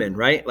still swimming,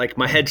 right? Like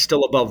my head's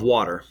still above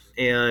water,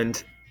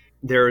 and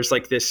there's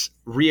like this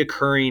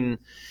reoccurring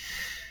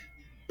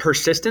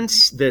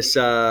persistence, this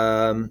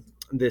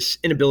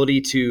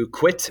inability to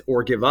quit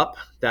or give up,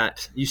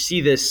 that you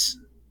see this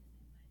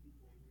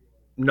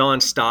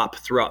nonstop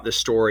throughout the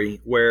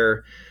story,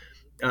 where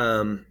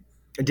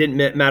it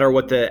didn't matter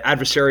what the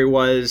adversary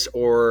was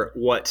or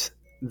what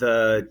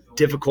the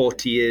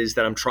difficulty is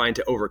that I'm trying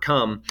to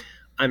overcome.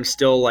 I'm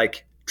still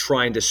like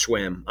trying to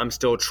swim. I'm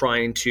still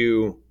trying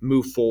to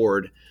move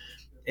forward,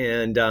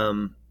 and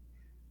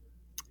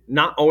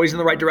not always in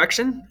the right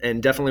direction,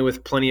 and definitely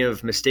with plenty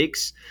of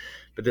mistakes.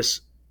 But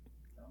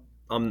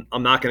I'm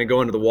not going to go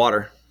into the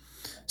water.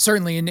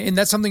 Certainly. And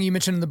that's something you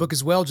mentioned in the book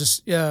as well.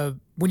 Just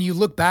when you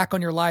look back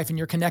on your life and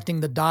you're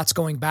connecting the dots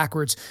going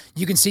backwards,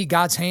 you can see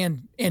God's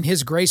hand and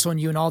his grace on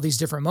you in all these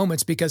different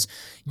moments, because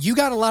you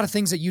got a lot of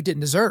things that you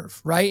didn't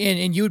deserve, right?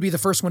 And you would be the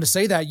first one to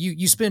say that.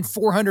 You spend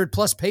 400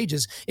 plus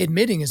pages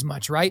admitting as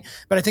much, right?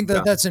 But I think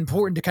that that's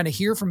important to kind of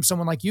hear from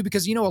someone like you,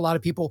 because a lot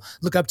of people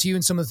look up to you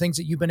and some of the things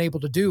that you've been able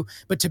to do,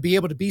 but to be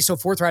able to be so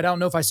forthright, I don't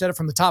know if I said it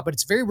from the top, but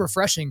it's very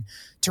refreshing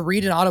to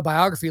read an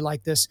autobiography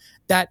like this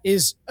that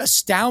is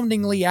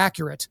astoundingly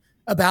accurate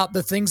about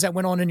the things that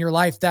went on in your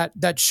life that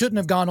shouldn't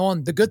have gone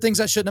on, the good things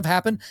that shouldn't have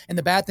happened, and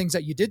the bad things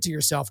that you did to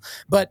yourself.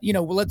 But,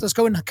 let's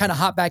go and kind of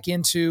hop back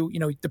into,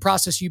 the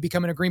process of you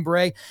becoming a Green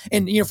Beret.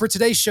 And, for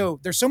today's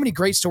show, there's so many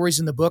great stories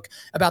in the book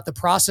about the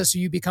process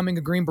of you becoming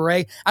a Green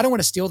Beret. I don't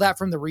want to steal that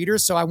from the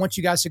readers, so I want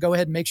you guys to go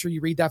ahead and make sure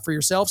you read that for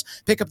yourselves.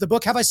 Pick up the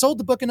book. Have I sold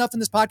the book enough in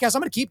this podcast?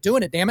 I'm going to keep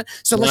doing it, damn it.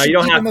 So no, you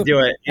don't have to do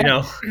it,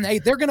 Hey,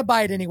 they're going to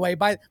buy it anyway.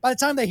 By the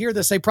time they hear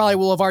this, they probably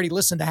will have already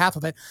listened to half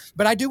of it.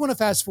 But I do want to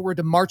fast forward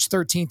to March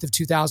 13th of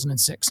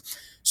 2006.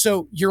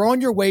 So you're on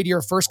your way to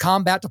your first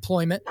combat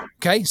deployment.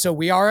 Okay. So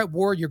we are at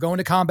war. You're going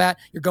to combat.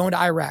 You're going to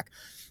Iraq.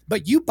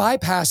 But you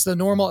bypass the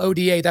normal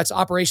ODA, that's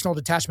Operational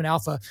Detachment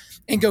Alpha,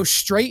 and go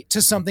straight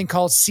to something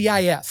called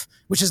CIF,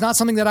 which is not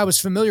something that I was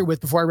familiar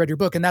with before I read your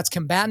book, and that's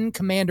Combatant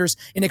Commanders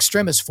in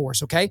Extremis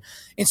Force, okay?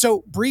 And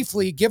so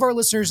briefly, give our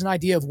listeners an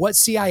idea of what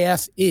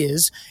CIF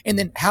is, and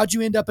then how'd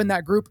you end up in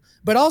that group?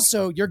 But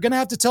also, you're going to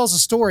have to tell us a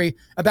story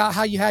about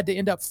how you had to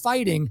end up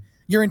fighting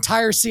your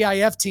entire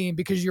CIF team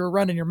because you were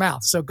running your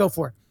mouth. So go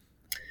for it.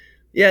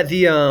 Yeah,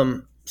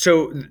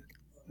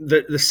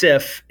 the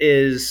SIF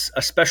is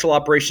a special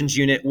operations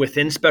unit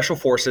within Special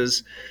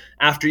Forces.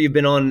 After you've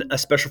been on a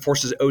Special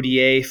Forces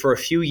ODA for a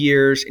few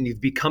years and you've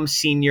become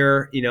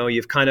senior,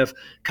 you've kind of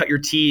cut your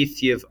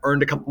teeth, you've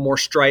earned a couple more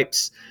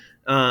stripes,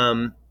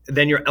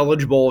 then you're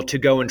eligible to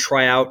go and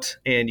try out,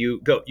 and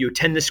you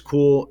attend this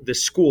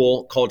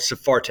school called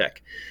SFARTEC.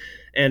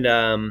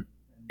 And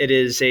it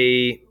is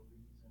a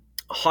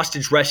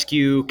hostage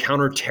rescue,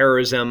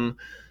 counterterrorism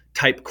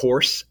type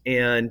course,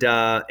 and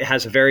it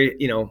has a very,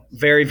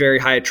 very, very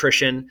high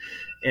attrition.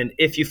 And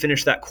if you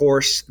finish that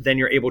course, then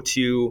you're able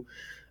to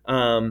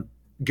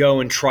go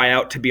and try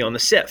out to be on the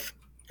SIF.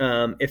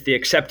 If they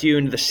accept you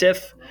into the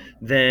SIF,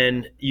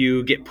 then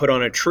you get put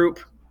on a troop.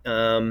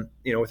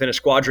 Within a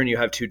squadron, you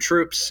have 2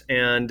 troops,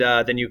 and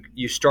then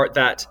you start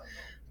that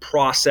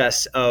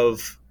process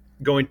of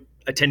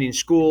attending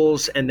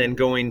schools, and then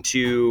going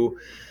to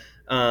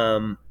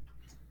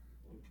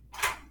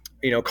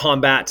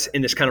combat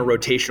in this kind of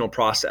rotational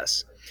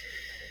process.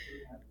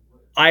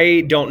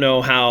 I don't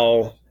know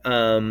how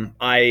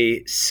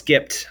I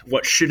skipped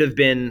what should have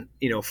been,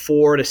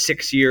 4 to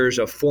 6 years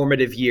of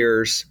formative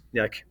years,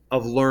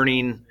 of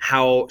learning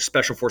how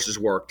Special Forces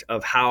worked,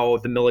 of how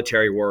the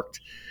military worked.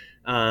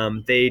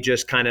 They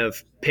just kind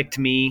of picked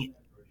me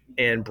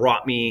and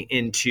brought me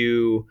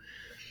into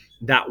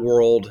that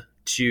world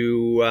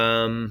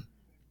to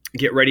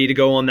get ready to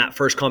go on that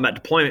first combat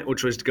deployment,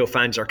 which was to go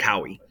find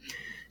Zarqawi.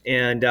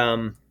 And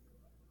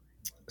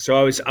so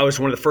I was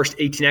one of the first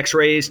 18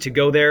 X-rays to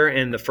go there,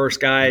 and the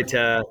first guy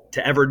to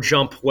ever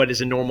jump what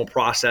is a normal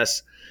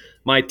process.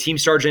 My team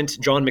sergeant,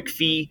 John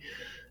McPhee,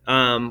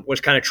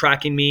 was kind of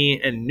tracking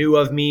me and knew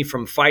of me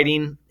from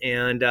fighting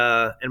and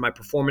my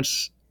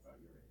performance,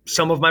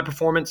 some of my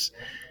performance,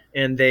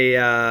 and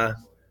I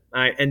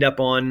end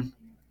up on,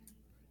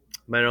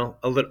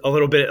 a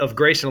little bit of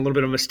grace and a little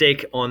bit of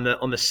mistake on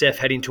the SIF,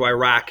 heading to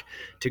Iraq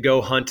to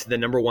go hunt the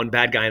number 1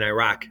 bad guy in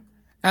Iraq.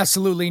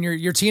 Absolutely. And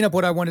you're teeing up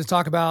what I wanted to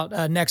talk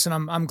about next.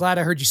 And I'm glad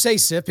I heard you say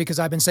SIF, because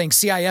I've been saying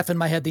CIF in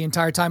my head the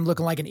entire time,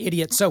 looking like an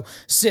idiot. So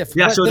SIF.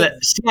 Yeah. So the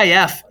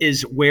CIF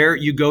is where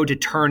you go to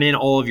turn in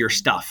all of your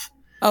stuff.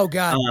 Oh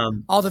God.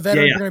 All the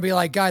veterans are going to be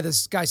like,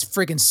 this guy's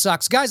freaking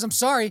sucks. Guys, I'm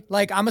sorry.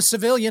 Like, I'm a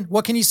civilian.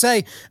 What can you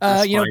say?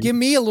 Give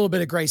me a little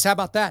bit of grace. How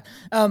about that?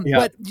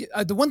 But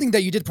the one thing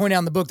that you did point out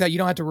in the book that you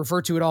don't have to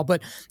refer to at all,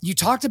 but you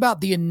talked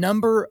about the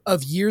number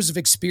of years of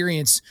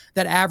experience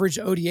that average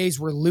ODAs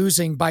were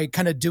losing by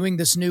kind of doing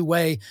this new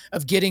way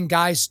of getting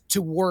guys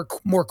to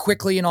work more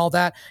quickly and all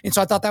that. And so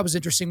I thought that was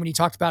interesting when you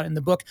talked about it in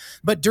the book.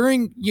 But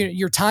during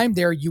your time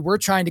there, you were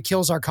trying to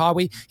kill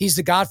Zarqawi. He's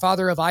the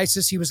godfather of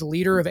ISIS. He was a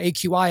leader of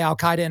AQI,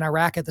 Al-Qaeda in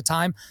Iraq at the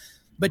time.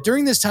 But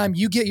during this time,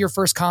 you get your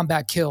first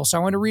combat kill. So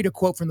I want to read a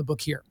quote from the book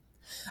here.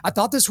 I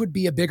thought this would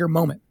be a bigger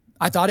moment.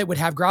 I thought it would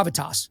have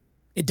gravitas.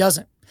 It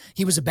doesn't.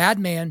 He was a bad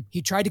man.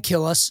 He tried to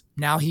kill us.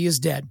 Now he is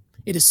dead.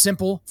 It is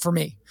simple for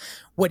me.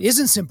 What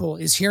isn't simple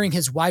is hearing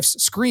his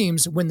wife's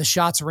screams when the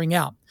shots ring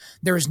out.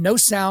 There is no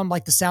sound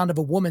like the sound of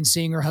a woman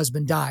seeing her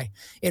husband die.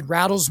 It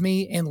rattles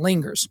me and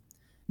lingers.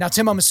 Now,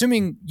 Tim, I'm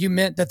assuming you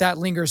meant that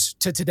lingers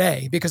to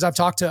today, because I've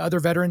talked to other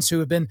veterans who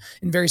have been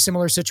in very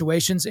similar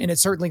situations, and it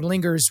certainly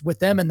lingers with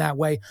them in that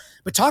way.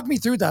 But talk me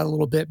through that a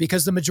little bit,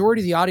 because the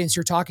majority of the audience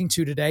you're talking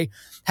to today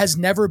has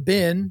never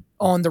been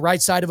on the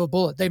right side of a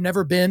bullet. They've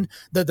never been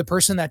the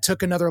person that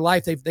took another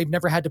life. They've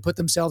never had to put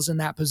themselves in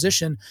that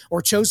position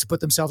or chose to put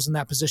themselves in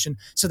that position.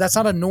 So that's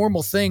not a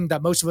normal thing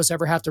that most of us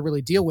ever have to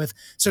really deal with.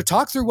 So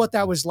talk through what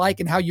that was like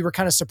and how you were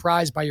kind of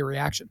surprised by your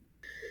reaction.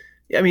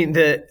 I mean,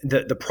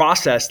 the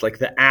process, like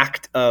the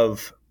act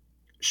of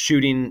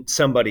shooting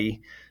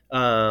somebody,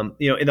 in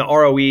the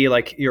ROE,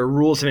 like your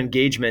rules of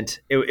engagement,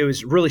 it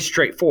was really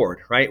straightforward,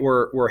 right?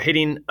 We're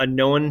hitting a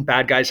known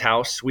bad guy's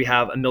house. We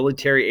have a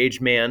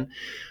military-aged man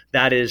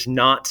that is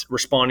not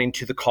responding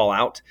to the call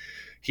out.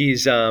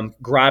 He's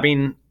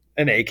grabbing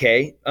an AK.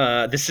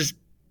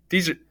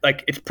 These are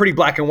like, it's pretty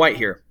black and white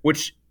here,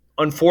 which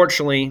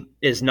unfortunately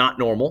is not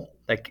normal.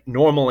 Like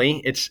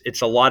normally,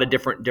 it's a lot of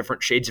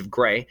different shades of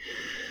gray.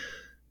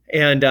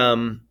 And,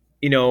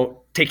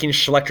 taking a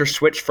selector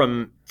switch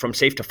from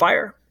safe to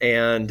fire,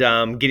 and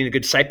getting a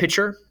good sight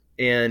picture.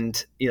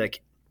 And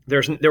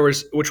there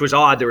was, which was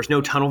odd, there was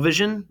no tunnel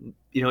vision,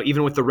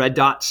 even with the red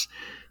dots.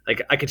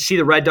 Like I could see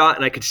the red dot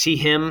and I could see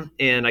him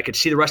and I could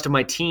see the rest of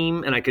my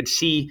team, and I could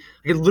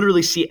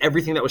literally see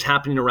everything that was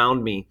happening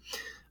around me.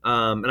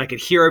 And I could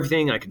hear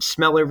everything, I could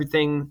smell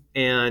everything.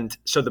 And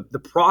so the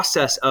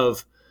process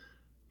of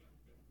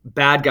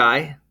bad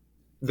guy,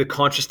 the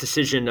conscious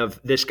decision of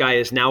this guy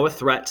is now a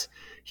threat.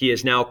 He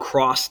has now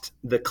crossed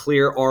the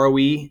clear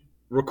ROE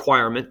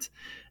requirement,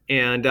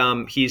 and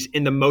he's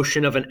in the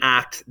motion of an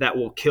act that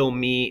will kill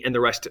me and the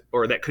rest,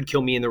 or that could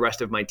kill me and the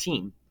rest of my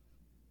team.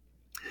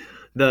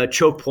 The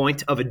choke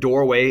point of a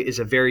doorway is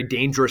a very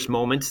dangerous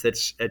moment.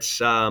 That's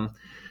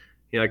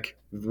like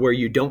where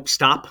you don't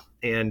stop,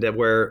 and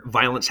where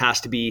violence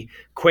has to be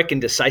quick and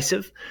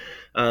decisive.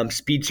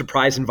 Speed,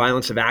 surprise, and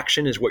violence of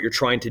action is what you're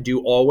trying to do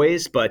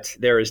always, but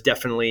there is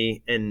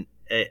definitely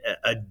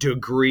a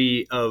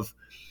degree of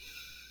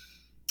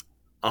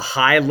a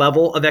high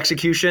level of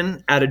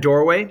execution at a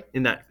doorway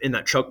in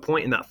that choke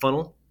point, in that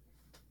funnel.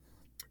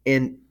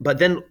 But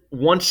then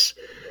once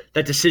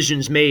that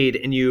decision's made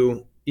and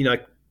you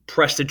like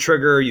press the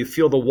trigger, you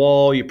feel the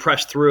wall, you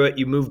press through it,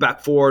 you move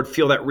back forward,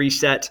 feel that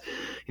reset,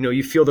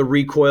 you feel the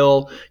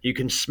recoil, you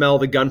can smell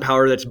the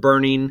gunpowder that's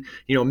burning,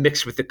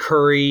 mixed with the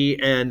curry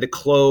and the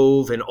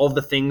clove and all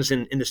the things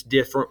in this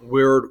different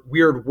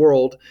weird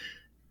world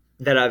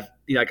that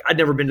I'd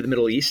never been to the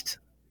Middle East,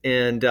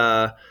 and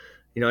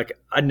like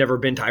I'd never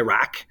been to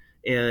Iraq,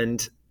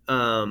 and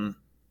that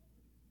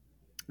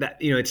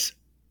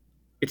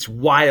it's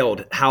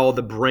wild how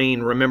the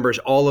brain remembers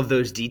all of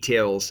those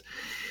details,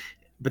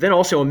 but then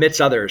also omits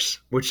others,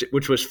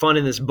 which was fun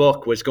in this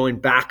book, was going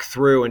back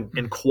through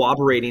and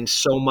corroborating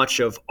so much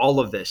of all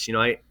of this.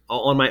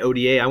 On my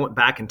ODA, I went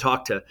back and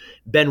talked to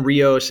Ben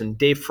Rios and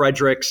Dave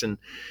Fredericks, and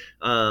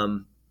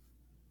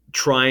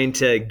trying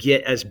to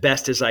get as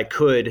best as I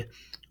could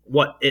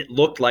what it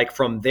looked like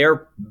from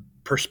their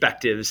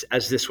perspectives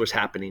as this was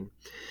happening.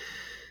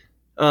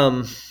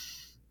 And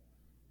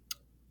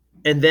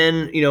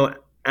then,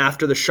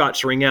 after the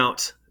shots ring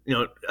out,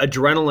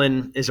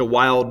 adrenaline is a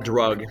wild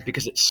drug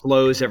because it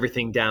slows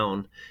everything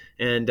down.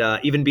 And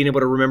even being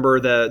able to remember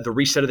the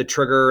reset of the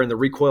trigger and the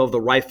recoil of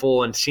the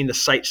rifle and seeing the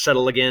sight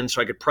settle again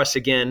so I could press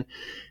again.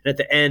 And at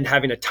the end,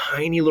 having a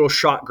tiny little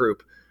shot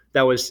group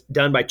that was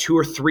done by 2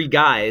 or 3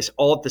 guys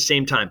all at the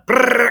same time.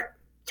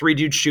 3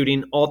 dudes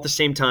shooting all at the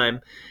same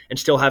time and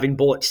still having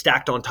bullets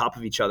stacked on top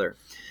of each other.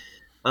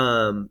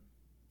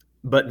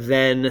 But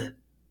then,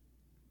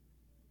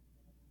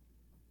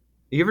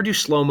 you ever do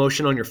slow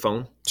motion on your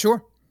phone?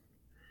 Sure.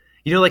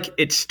 Like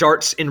it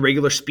starts in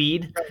regular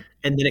speed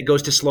and then it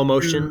goes to slow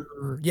motion.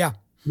 Yeah.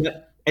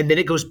 And then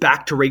it goes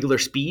back to regular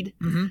speed.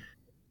 Mm-hmm.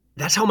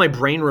 That's how my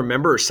brain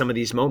remembers some of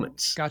these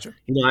moments. Gotcha.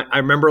 I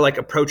remember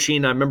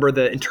approaching, I remember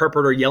the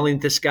interpreter yelling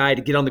at this guy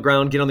to get on the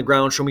ground,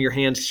 show me your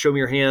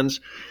hands.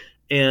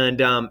 And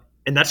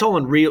that's all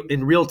in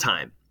real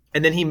time.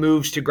 And then he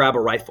moves to grab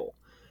a rifle,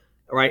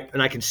 right?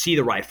 And I can see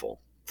the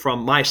rifle from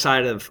my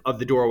side of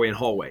the doorway and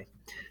hallway.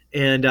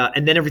 And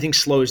then everything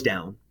slows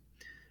down.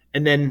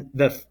 And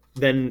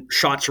then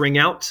shots ring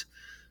out.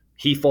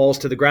 He falls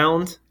to the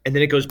ground, and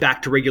then it goes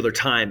back to regular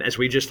time as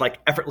we just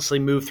effortlessly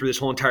move through this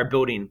whole entire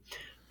building.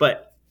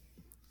 But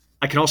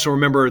I can also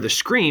remember the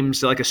screams.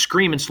 So a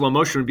scream in slow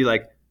motion would be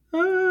like,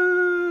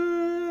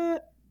 ah.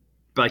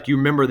 But you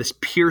remember this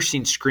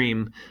piercing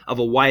scream of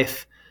a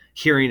wife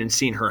hearing and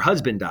seeing her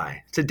husband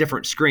die. It's a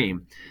different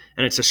scream.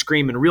 And it's a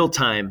scream in real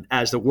time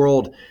as the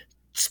world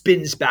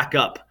spins back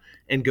up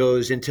and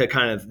goes into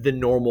kind of the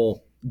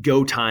normal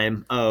go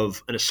time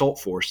of an assault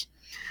force.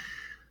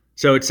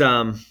 So it's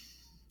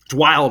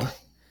wild.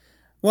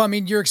 Well, I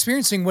mean, you're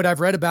experiencing what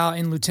I've read about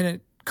in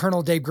Lieutenant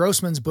Colonel Dave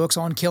Grossman's books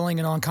on killing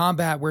and on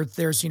combat, where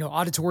there's,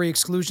 auditory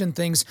exclusion,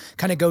 things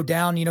kind of go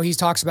down. He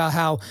talks about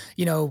how,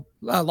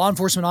 law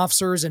enforcement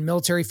officers and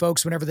military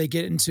folks, whenever they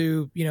get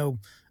into,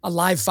 a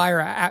live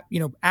fire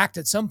act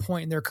at some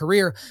point in their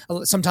career,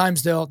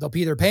 sometimes they'll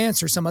pee their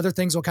pants or some other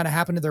things will kind of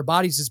happen to their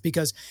bodies. It's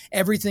because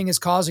everything is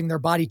causing their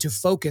body to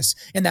focus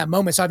in that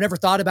moment. So I've never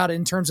thought about it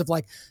in terms of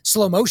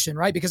slow motion,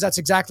 right? Because that's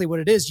exactly what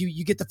it is.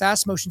 You get the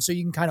fast motion so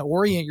you can kind of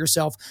orient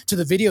yourself to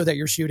the video that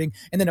you're shooting,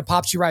 and then it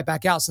pops you right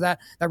back out. So that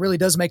really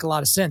does make a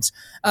lot of sense.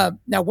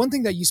 Now, one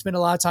thing that you spend a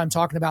lot of time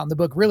talking about in the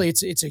book, really,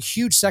 it's a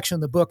huge section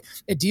of the book.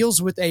 It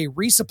deals with a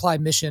resupply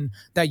mission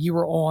that you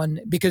were on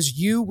because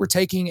you were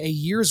taking a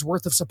year's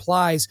worth of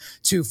supplies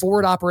to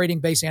Forward Operating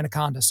Base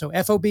Anaconda. So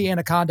FOB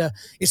Anaconda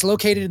is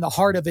located in the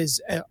heart of his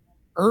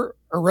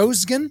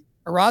Orozgan.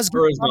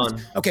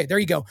 Okay, there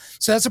you go.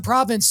 So that's a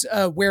province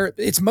where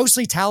it's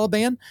mostly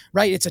Taliban,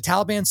 right? It's a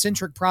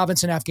Taliban-centric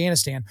province in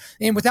Afghanistan.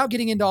 And without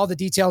getting into all the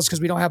details,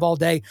 because we don't have all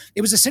day, it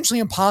was essentially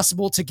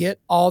impossible to get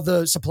all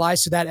the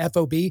supplies to that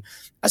FOB,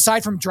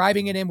 aside from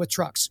driving it in with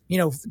trucks.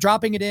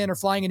 Dropping it in or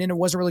flying it in, it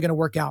wasn't really going to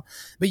work out.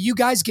 But you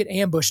guys get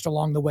ambushed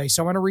along the way.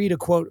 So I want to read a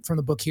quote from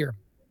the book here.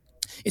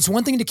 It's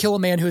one thing to kill a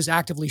man who is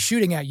actively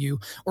shooting at you,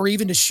 or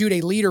even to shoot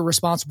a leader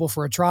responsible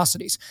for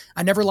atrocities.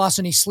 I never lost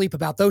any sleep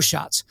about those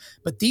shots,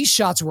 but these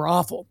shots were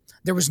awful.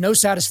 There was no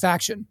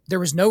satisfaction. There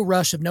was no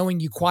rush of knowing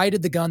you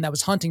quieted the gun that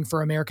was hunting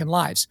for American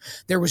lives.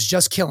 There was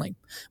just killing.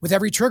 With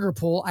every trigger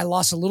pull, I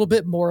lost a little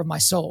bit more of my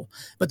soul,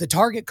 but the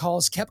target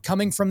calls kept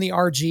coming from the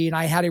RG, and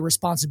I had a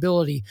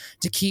responsibility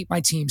to keep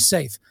my team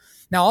safe.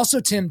 Now,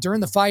 also, Tim, during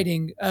the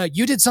fighting,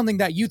 you did something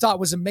that you thought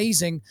was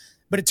amazing,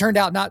 but it turned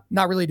out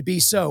not really to be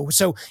so.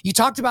 So you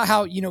talked about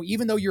how,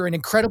 even though you're an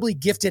incredibly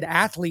gifted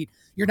athlete,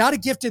 you're not a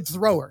gifted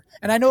thrower.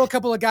 And I know a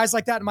couple of guys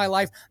like that in my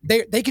life.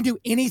 They can do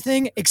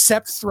anything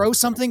except throw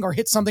something or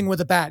hit something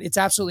with a bat. It's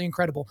absolutely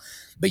incredible.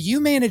 But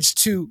you managed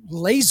to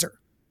laser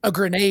a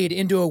grenade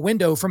into a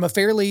window from a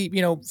fairly,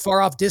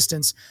 far off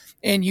distance,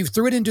 and you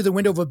threw it into the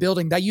window of a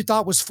building that you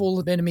thought was full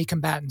of enemy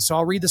combatants. So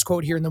I'll read this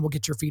quote here and then we'll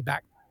get your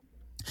feedback.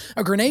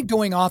 A grenade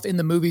going off in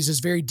the movies is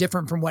very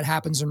different from what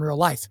happens in real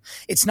life.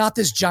 It's not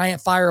this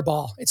giant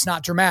fireball. It's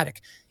not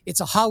dramatic. It's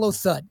a hollow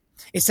thud.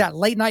 It's that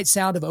late night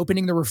sound of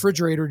opening the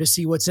refrigerator to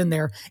see what's in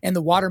there, and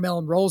the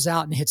watermelon rolls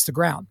out and hits the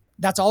ground.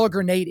 That's all a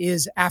grenade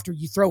is after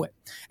you throw it.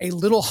 A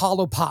little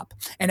hollow pop.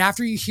 And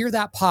after you hear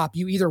that pop,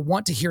 you either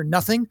want to hear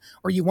nothing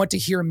or you want to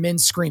hear men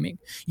screaming.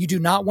 You do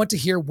not want to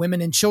hear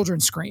women and children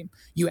scream.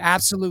 You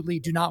absolutely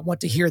do not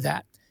want to hear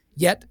that.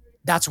 Yet,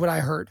 that's what I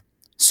heard.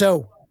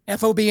 So,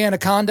 FOB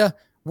Anaconda,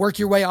 work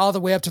your way all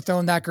the way up to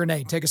throwing that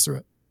grenade. Take us through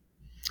it.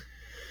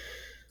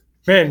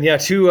 Man, yeah,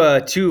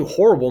 two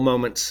horrible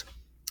moments.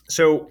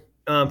 So,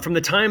 from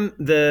the time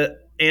the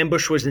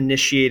ambush was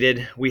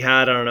initiated, we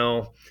had,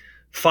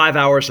 5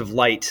 hours of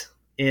light,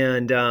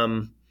 and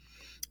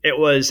it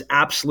was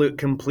absolute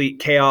complete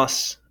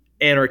chaos,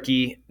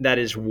 anarchy. That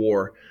is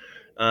war.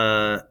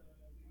 The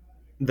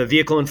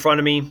vehicle in front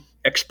of me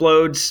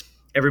explodes.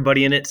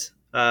 Everybody in it,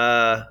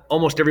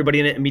 almost everybody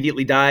in it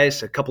immediately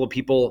dies. A couple of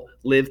people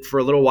lived for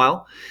a little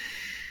while.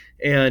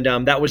 And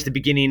that was the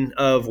beginning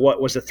of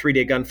what was a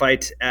 3-day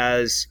gunfight,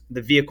 as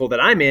the vehicle that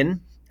I'm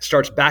in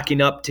starts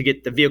backing up to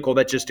get the vehicle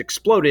that just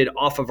exploded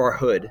off of our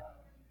hood.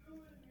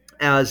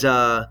 As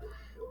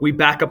we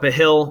back up a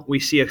hill, we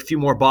see a few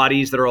more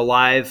bodies that are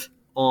alive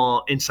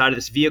inside of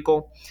this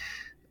vehicle.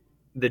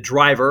 The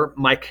driver,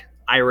 Mike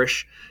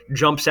Irish,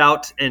 jumps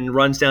out and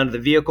runs down to the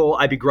vehicle.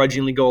 I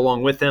begrudgingly go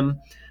along with him.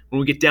 When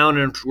we get down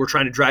and we're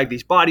trying to drag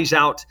these bodies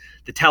out,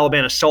 the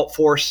Taliban assault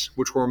force,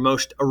 which were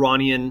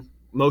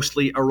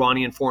mostly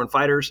Iranian foreign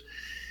fighters,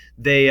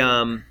 they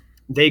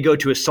go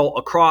to assault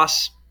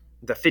across.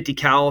 The 50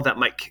 cal that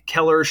Mike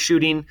Keller is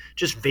shooting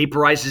just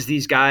vaporizes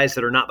these guys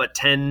that are not but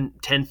 10,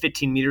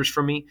 15 meters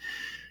from me.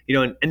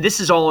 And this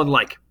is all in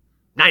like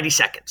 90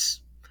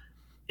 seconds.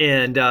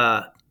 And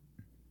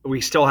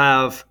we still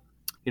have,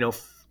 I'm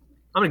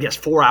going to guess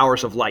 4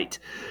 hours of light.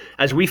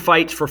 As we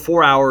fight for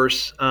 4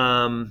 hours,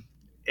 and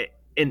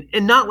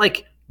not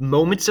like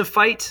moments of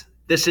fight,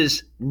 this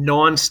is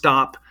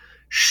nonstop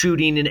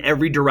shooting in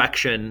every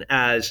direction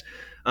as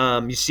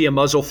you see a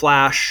muzzle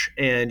flash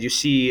and you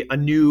see a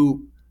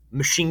new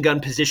machine gun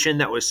position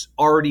that was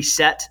already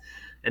set,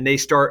 and they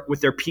start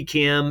with their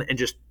PKM and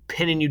just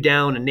pinning you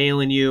down and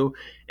nailing you.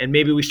 And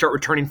maybe we start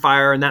returning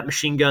fire, and that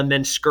machine gun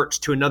then skirts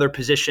to another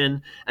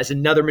position as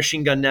another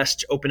machine gun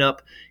nest open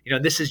up.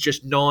 This is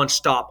just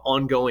nonstop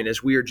ongoing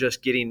as we are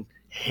just getting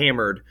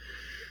hammered.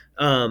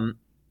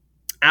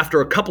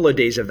 After a couple of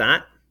days of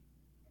that,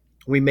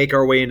 we make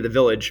our way into the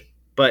village.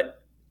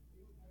 But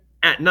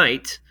at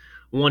night,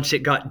 once it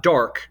got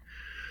dark,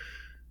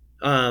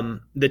 the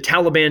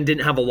Taliban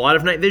didn't have a lot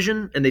of night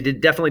vision, and they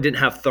definitely didn't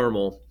have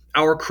thermal.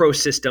 Our Crow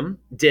system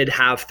did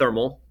have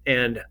thermal,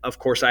 and of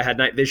course I had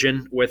night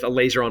vision with a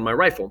laser on my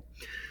rifle.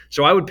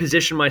 So I would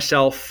position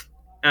myself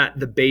at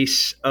the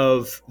base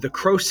of the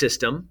Crow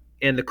system,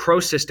 and the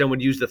Crow system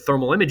would use the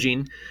thermal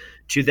imaging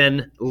to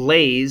then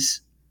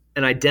laze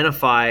and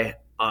identify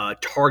a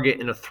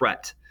target and a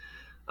threat.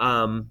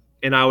 And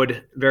I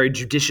would very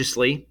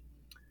judiciously,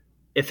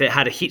 if it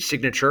had a heat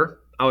signature,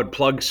 I would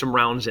plug some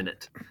rounds in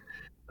it.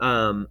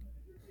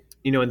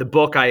 In the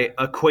book, I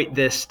equate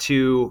this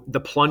to the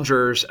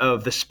plungers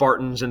of the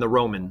Spartans and the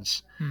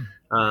Romans.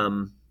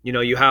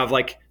 You have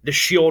like the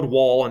shield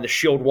wall, and the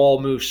shield wall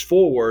moves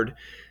forward,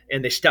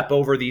 and they step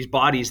over these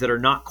bodies that are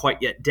not quite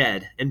yet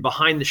dead. And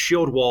behind the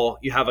shield wall,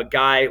 you have a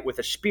guy with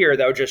a spear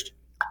that would just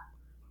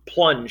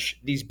plunge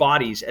these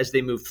bodies as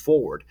they moved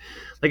forward.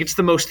 Like, it's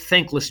the most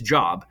thankless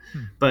job,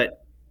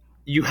 but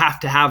you have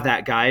to have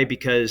that guy,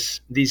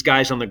 because these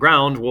guys on the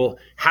ground will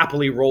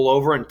happily roll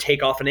over and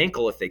take off an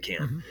ankle if they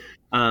can.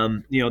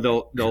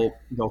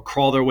 They'll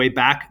crawl their way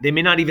back. They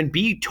may not even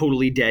be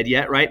totally dead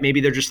yet, right?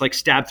 Maybe they're just like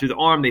stabbed through the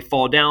arm. They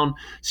fall down,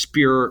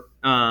 spear,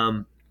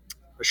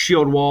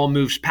 shield wall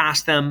moves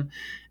past them,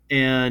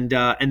 and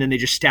then they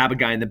just stab a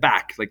guy in the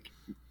back. Like,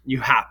 you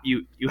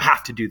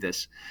have to do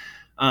this.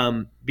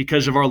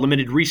 Because of our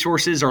limited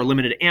resources, our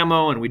limited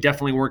ammo, and we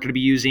definitely weren't going to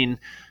be using,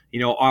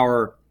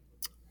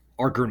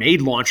 our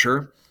grenade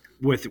launcher,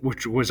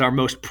 which was our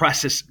most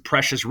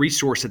precious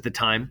resource at the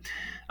time.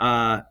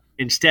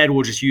 Instead,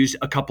 we'll just use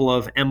a couple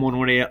of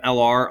M118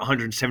 LR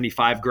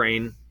 175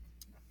 grain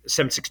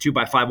 7.62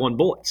 by 5.1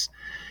 bullets,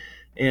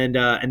 and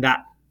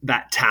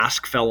that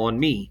task fell on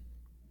me.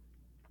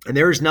 And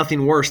there is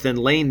nothing worse than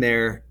laying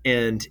there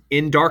and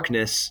in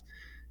darkness,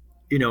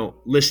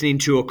 listening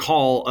to a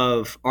call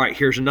of, all right,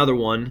 here's another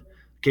one.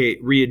 Okay,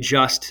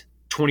 readjust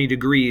 20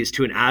 degrees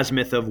to an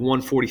azimuth of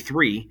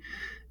 143.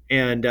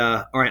 And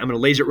all right, I'm going to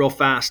laser it real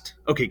fast.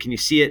 Okay, can you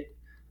see it?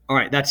 All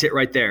right, that's it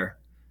right there.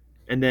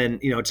 And then,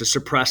 it's a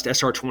suppressed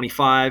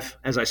SR-25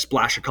 as I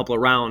splash a couple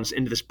of rounds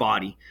into this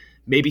body.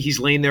 Maybe he's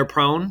laying there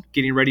prone,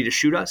 getting ready to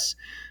shoot us.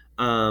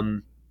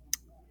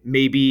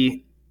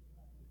 Maybe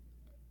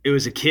it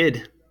was a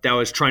kid that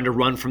was trying to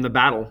run from the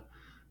battle.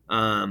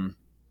 In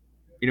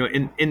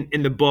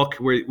the book,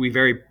 where we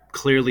very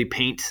clearly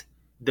paint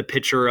the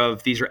picture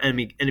of these are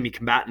enemy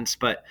combatants,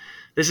 but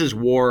this is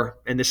war,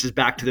 and this is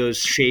back to those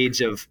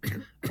shades of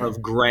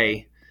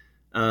gray,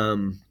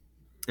 and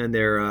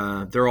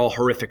they're all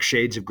horrific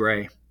shades of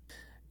gray.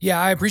 Yeah,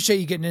 I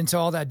appreciate you getting into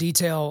all that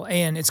detail.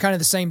 And it's kind of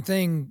the same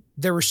thing.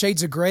 There were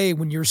shades of gray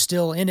when you're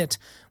still in it,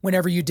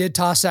 whenever you did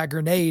toss that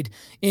grenade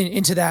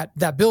into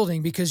that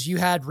building, because you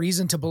had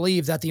reason to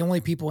believe that the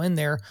only people in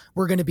there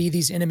were going to be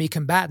these enemy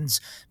combatants.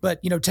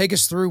 But, take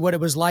us through what it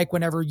was like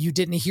whenever you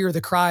didn't hear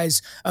the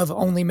cries of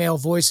only male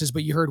voices,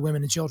 but you heard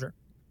women and children.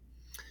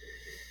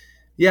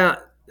 Yeah.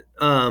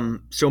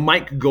 So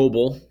Mike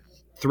Goebel,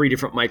 3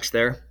 different Mikes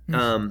there.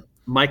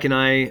 Mike and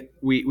I,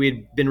 we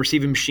had been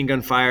receiving machine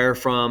gun fire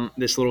from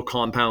this little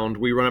compound.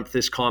 We run up to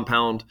this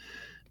compound,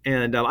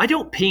 and I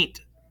don't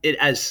paint it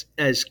as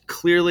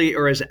clearly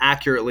or as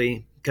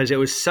accurately because it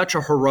was such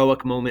a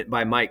heroic moment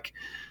by Mike.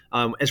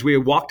 As we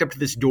walked up to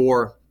this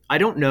door, I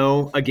don't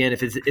know, again, if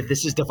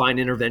this is divine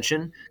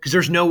intervention, because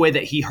there's no way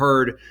that he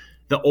heard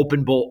the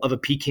open bolt of a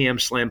PKM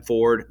slam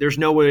forward. There's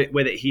no way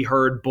that he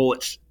heard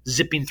bullets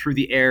zipping through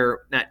the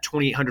air at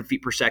 2,800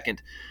 feet per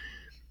second.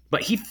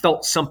 But he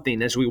felt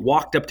something as we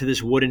walked up to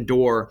this wooden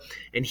door,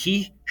 and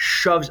he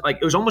shoves, like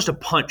it was almost a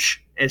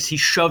punch as he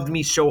shoved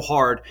me so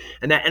hard.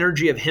 And that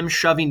energy of him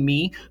shoving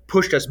me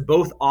pushed us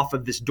both off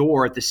of this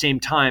door at the same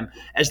time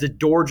as the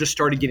door just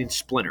started getting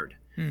splintered.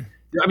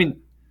 I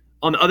mean,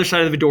 on the other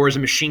side of the door is a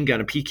machine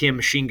gun, a PKM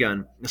machine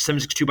gun, a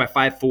 7.62 by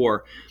 5.4.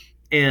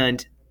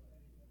 And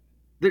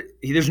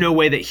there's no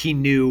way that he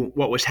knew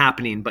what was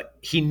happening, but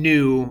he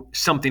knew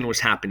something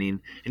was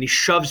happening. And he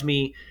shoves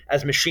me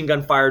as machine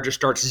gun fire just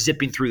starts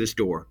zipping through this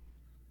door.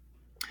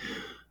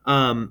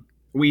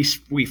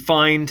 We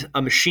find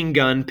a machine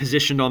gun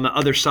positioned on the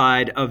other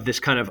side of this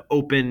kind of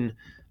open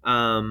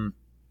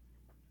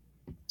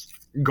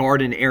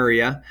garden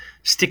area,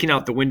 sticking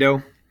out the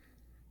window,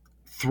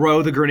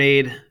 throw the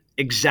grenade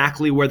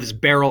exactly where this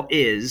barrel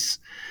is,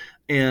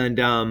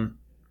 and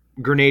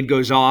grenade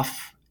goes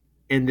off.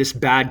 And this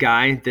bad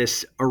guy,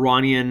 this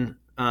Iranian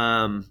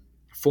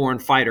foreign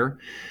fighter,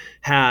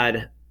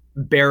 had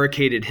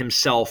barricaded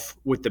himself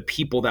with the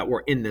people that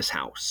were in this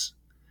house.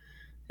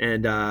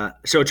 And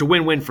so it's a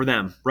win-win for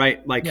them,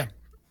 right? Like,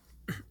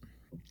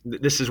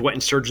 this is what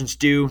insurgents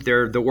do.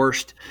 They're the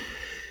worst.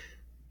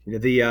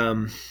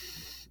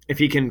 If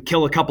he can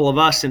kill a couple of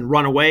us and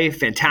run away,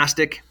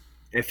 fantastic.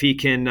 If he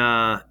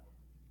can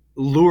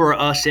lure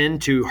us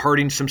into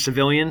hurting some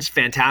civilians,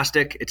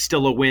 fantastic. It's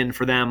still a win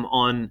for them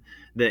on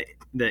the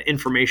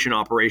information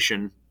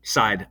operation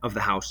side of the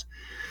house.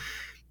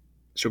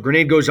 So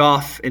grenade goes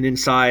off, and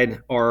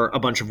inside are a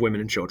bunch of women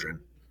and children.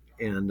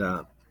 And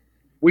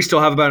we still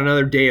have about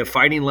another day of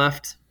fighting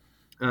left.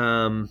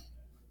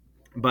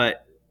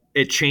 But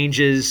it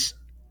changes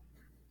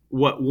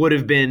what would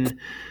have been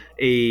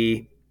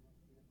an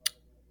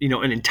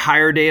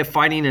entire day of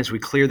fighting as we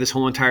clear this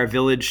whole entire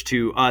village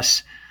to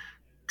us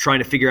trying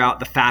to figure out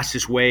the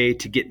fastest way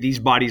to get these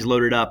bodies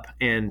loaded up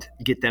and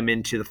get them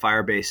into the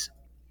fire base.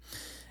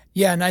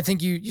 Yeah, and I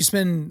think you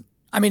spend,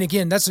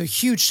 again, that's a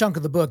huge chunk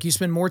of the book. You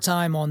spend more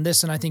time on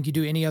this than I think you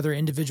do any other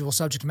individual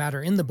subject matter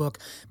in the book,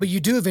 but you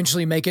do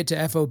eventually make it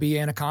to FOB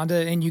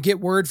Anaconda, and you get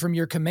word from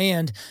your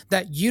command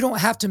that you don't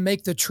have to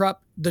make the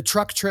truck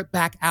trip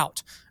back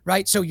out,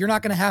 right? So you're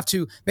not going to have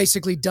to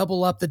basically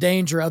double up the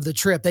danger of the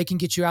trip. They can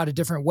get you out a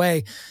different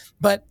way,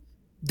 but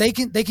they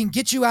can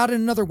get you out in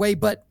another way,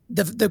 but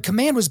the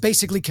command was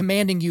basically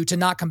commanding you to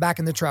not come back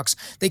in the trucks.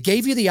 They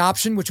gave you the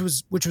option, which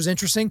was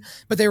interesting,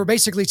 but they were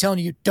basically telling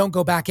you, don't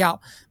go back out.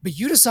 But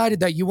you decided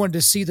that you wanted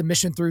to see the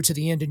mission through to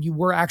the end, and you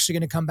were actually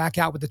going to come back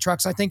out with the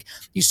trucks. I think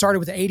you started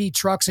with 80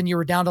 trucks, and you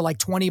were down to like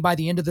 20 by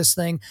the end of this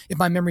thing, if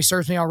my memory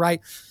serves me all right.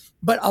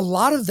 But a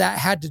lot of that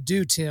had to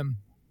do, Tim,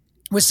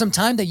 with some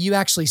time that you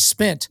actually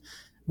spent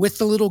with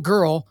the little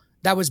girl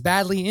that was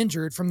badly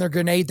injured from the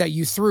grenade that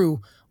you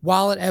threw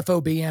while at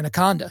FOB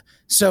Anaconda.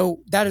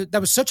 So that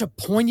was such a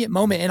poignant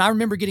moment. And I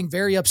remember getting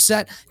very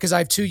upset because I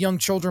have 2 young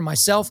children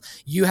myself.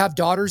 You have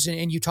daughters,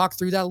 and you talk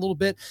through that a little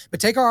bit. But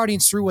take our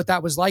audience through what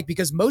that was like,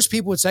 because most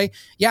people would say,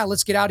 yeah,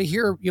 let's get out of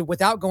here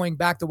without going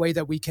back the way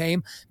that we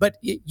came. But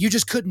you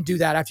just couldn't do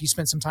that after you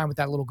spent some time with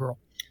that little girl.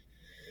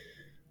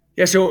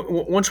 Yeah, so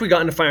once we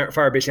got into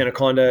Firebase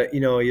Anaconda,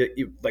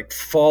 you like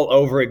fall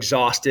over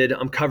exhausted.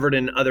 I'm covered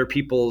in other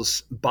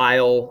people's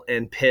bile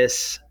and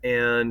piss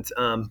and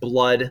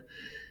blood.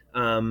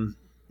 A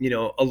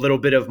little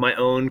bit of my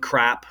own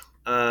crap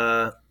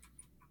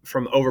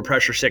from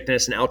overpressure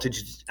sickness and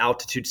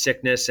altitude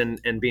sickness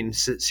and being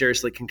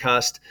seriously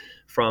concussed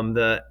from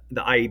the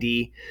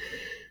IED.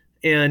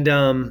 And,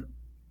 I'm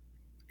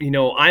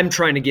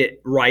trying to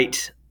get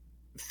right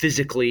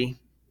physically,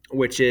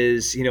 which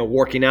is,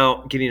 working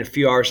out, getting a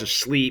few hours of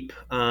sleep,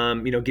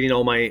 getting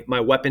all my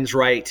weapons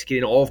right,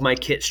 getting all of my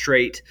kit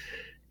straight.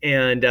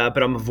 And,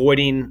 but I'm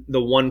avoiding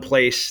the one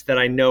place that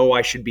I know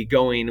I should be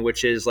going,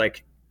 which is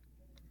like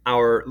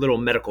our little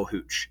medical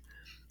hooch,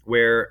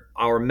 where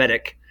our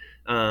medic,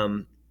 I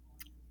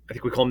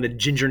think we call him the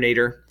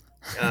Gingernator.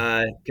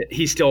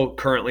 He's still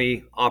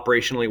currently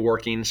operationally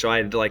working. So I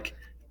had to like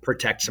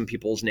protect some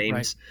people's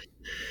names.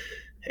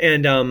 Right.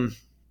 And,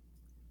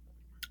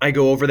 I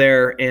go over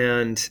there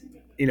and,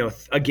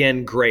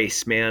 again,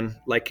 grace, man.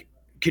 Like,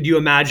 could you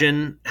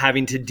imagine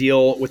having to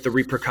deal with the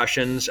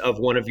repercussions of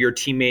one of your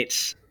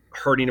teammates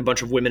hurting a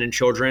bunch of women and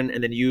children,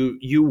 and then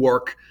you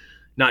work.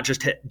 Not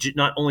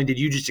only did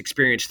you just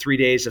experience 3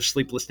 days of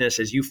sleeplessness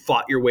as you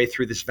fought your way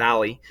through this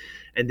valley,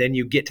 and then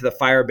you get to the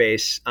fire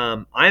base.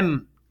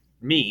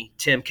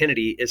 Tim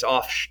Kennedy, is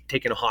off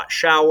taking a hot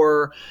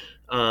shower,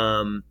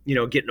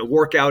 getting a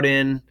workout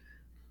in.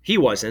 He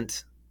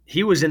wasn't.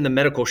 He was in the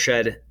medical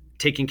shed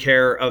taking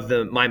care of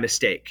my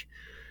mistake,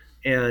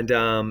 and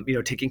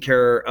taking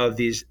care of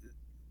these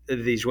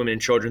women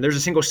and children. There's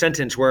a single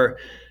sentence where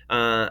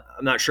I'm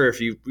not sure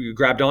if you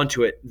grabbed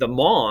onto it. The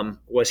mom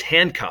was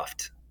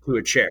handcuffed to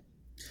a chair.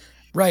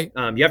 Right.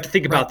 You have to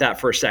think about that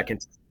for a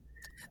second.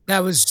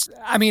 That was,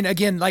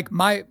 again, like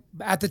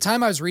at the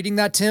time I was reading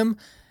that, Tim,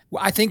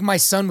 I think my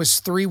son was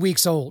 3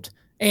 weeks old.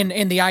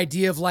 And the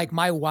idea of like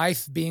my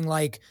wife being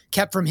like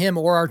kept from him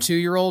or our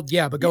 2-year-old.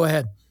 Yeah, but go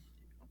ahead.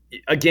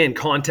 Again,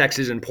 context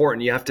is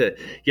important. You have to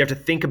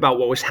think about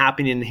what was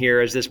happening here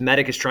as this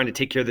medic is trying to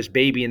take care of this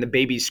baby, and the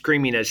baby's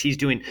screaming as he's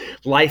doing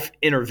life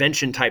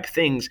intervention type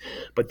things.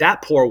 But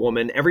that poor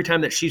woman, every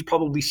time that she's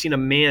probably seen a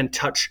man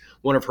touch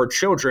one of her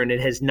children, it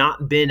has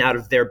not been out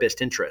of their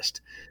best interest,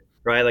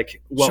 right?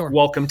 Like, Sure.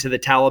 Welcome to the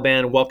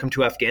Taliban, welcome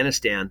to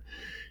Afghanistan.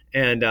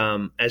 And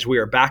as we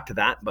are back to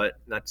that, but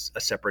that's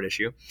a separate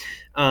issue.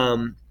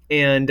 So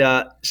in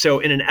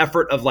an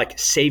effort of like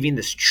saving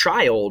this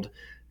child,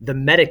 the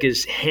medic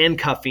is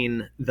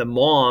handcuffing the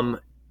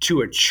mom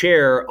to a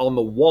chair on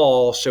the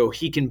wall so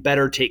he can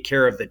better take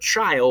care of the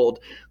child.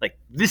 Like,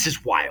 this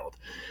is wild.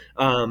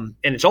 And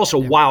it's also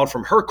wild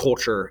from her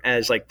culture,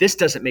 as like, this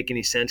doesn't make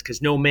any sense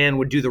because no man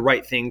would do the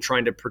right thing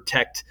trying to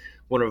protect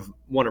one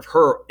of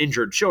her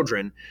injured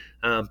children.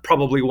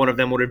 Probably one of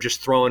them would have just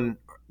thrown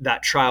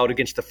that child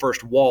against the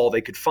first wall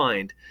they could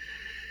find.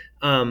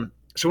 So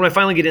when I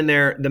finally get in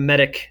there, the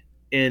medic,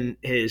 in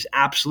his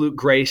absolute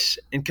grace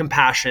and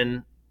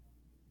compassion,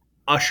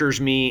 ushers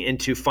me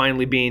into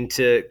finally being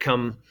to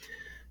come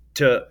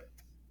to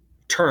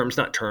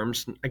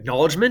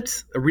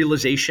acknowledgement, a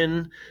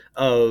realization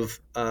of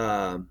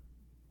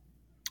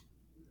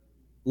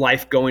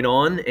life going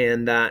on,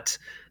 and that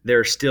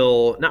there's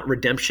still not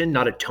redemption,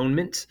 not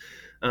atonement.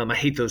 I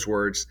hate those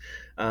words.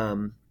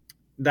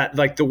 That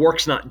like the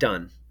work's not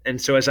done. And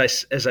so as I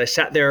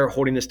sat there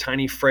holding this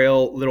tiny,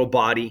 frail little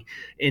body,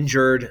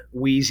 injured,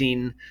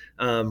 wheezing,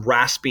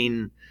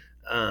 rasping,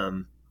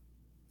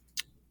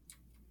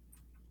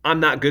 I'm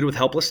not good with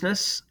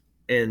helplessness.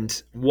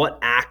 And what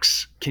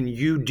acts can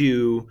you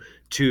do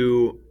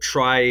to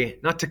try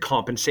not to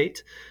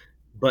compensate,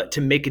 but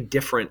to make a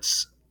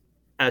difference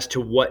as to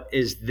what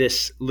is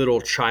this little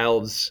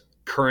child's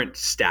current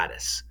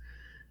status?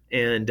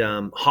 And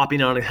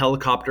hopping on a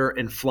helicopter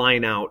and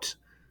flying out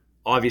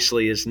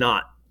obviously is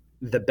not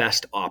the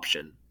best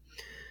option.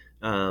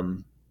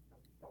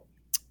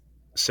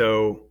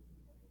 So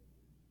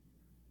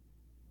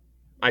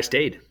I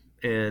stayed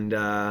and,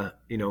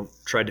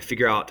 tried to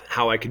figure out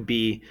how I could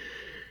be.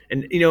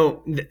 And,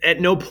 at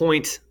no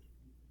point,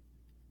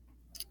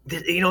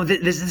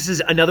 this is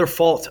another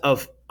fault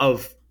of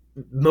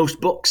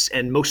most books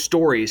and most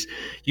stories.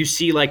 You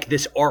see like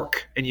this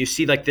arc, and you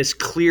see like this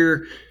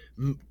clear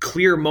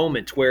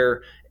moment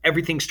where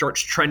everything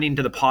starts trending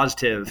to the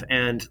positive,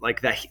 and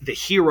like the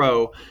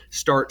hero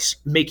starts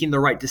making the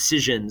right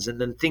decisions, and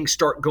then things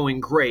start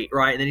going great,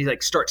 right? And then he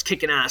like starts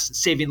kicking ass and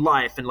saving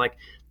life, and like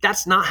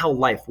that's not how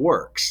life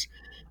works.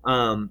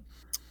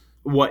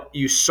 What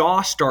you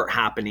saw start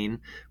happening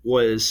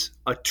was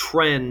a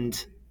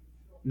trend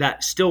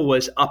that still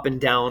was up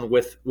and down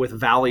with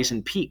valleys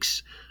and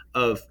peaks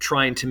of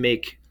trying to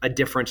make a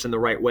difference in the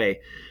right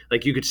way.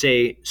 Like you could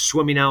say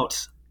swimming out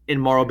in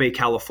Morro Bay,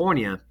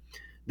 California,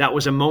 that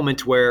was a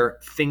moment where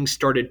things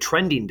started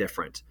trending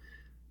different.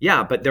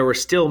 Yeah, but there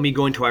was still me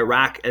going to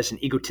Iraq as an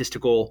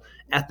egotistical,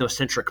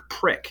 ethnocentric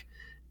prick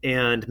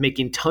and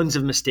making tons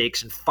of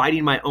mistakes and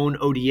fighting my own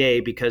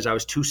ODA because I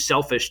was too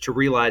selfish to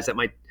realize that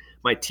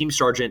my team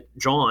sergeant,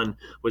 John,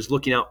 was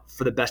looking out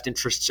for the best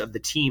interests of the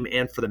team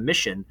and for the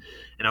mission.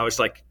 And I was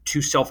like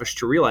too selfish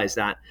to realize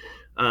that.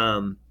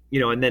 And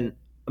then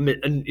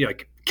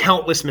like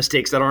countless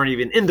mistakes that aren't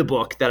even in the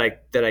book that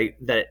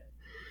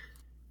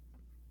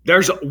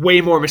there's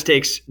way more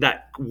mistakes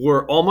that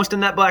were almost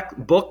in that black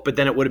book, but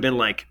then it would have been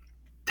like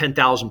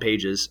 10,000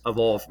 pages of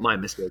all of my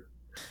mistakes.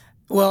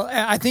 Well,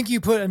 I think you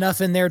put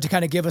enough in there to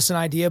kind of give us an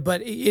idea,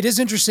 but it is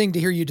interesting to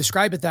hear you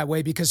describe it that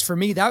way, because for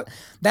me, that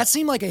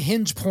seemed like a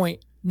hinge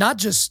point, not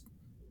just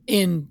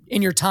in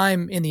your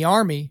time in the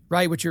Army,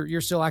 right, which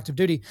you're still active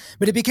duty,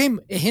 but it became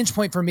a hinge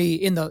point for me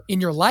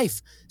in your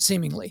life,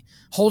 seemingly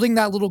holding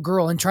that little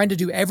girl and trying to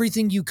do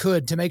everything you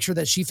could to make sure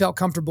that she felt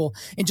comfortable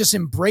and just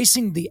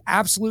embracing the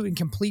absolute and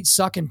complete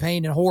suck and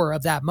pain and horror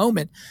of that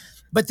moment.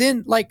 But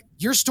then like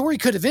your story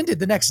could have ended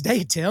the next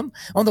day, Tim,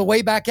 on the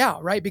way back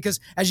out, right? Because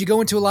as you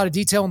go into a lot of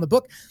detail in the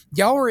book,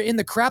 y'all were in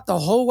the crap the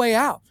whole way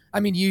out. I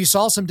mean, you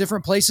saw some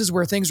different places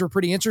where things were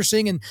pretty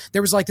interesting, and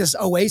there was like this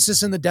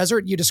oasis in the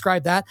desert. You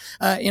described that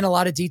in a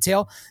lot of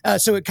detail.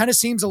 So it kind of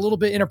seems a little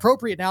bit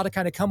inappropriate now to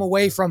kind of come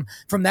away from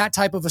that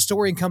type of a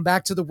story and come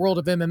back to the world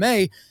of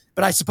MMA.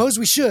 But I suppose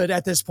we should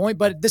at this point.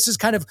 But this is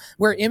kind of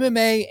where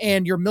MMA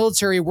and your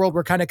military world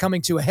were kind of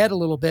coming to a head a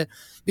little bit,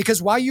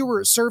 because while you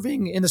were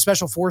serving in the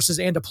special forces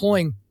and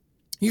deploying,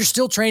 you're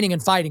still training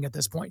and fighting at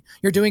this point.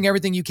 You're doing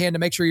everything you can to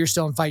make sure you're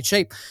still in fight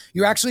shape.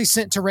 You're actually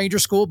sent to Ranger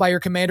School by your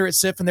commander at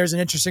SIF, and there's an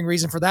interesting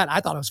reason for that.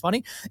 I thought it was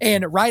funny.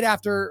 And right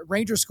after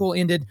Ranger School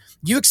ended,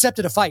 you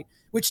accepted a fight,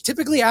 which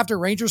typically after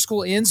Ranger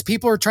School ends,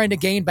 people are trying to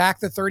gain back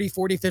the 30,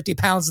 40, 50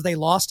 pounds that they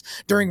lost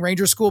during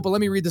Ranger School. But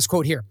let me read this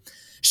quote here.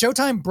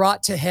 Showtime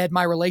brought to head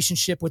my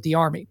relationship with the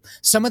Army.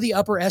 Some of the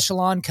upper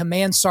echelon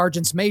command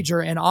sergeants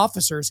major and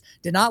officers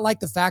did not like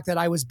the fact that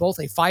I was both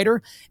a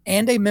fighter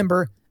and a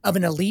member of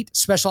an elite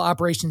special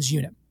operations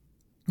unit.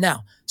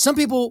 Now, some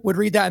people would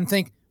read that and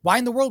think, why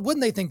in the world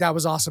wouldn't they think that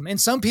was awesome? And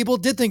some people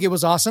did think it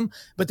was awesome,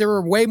 but there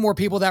were way more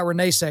people that were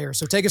naysayers.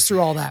 So take us through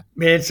all that.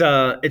 Man,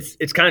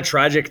 it's kind of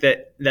tragic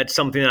that that's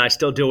something that I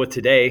still deal with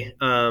today.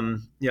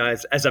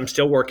 As I'm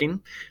still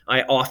working,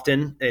 I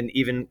often, and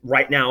even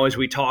right now as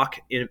we talk,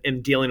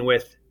 am dealing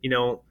with,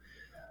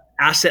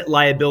 asset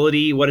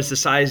liability. What is the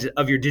size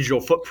of your digital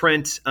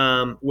footprint?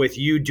 With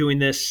you doing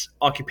this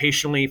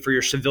occupationally for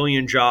your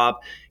civilian job,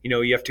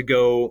 you have to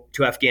go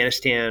to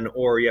Afghanistan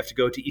or you have to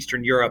go to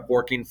Eastern Europe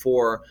working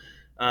for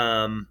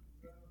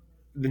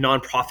the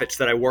nonprofits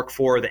that I work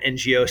for, the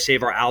NGO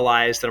Save Our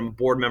Allies that I'm a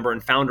board member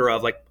and founder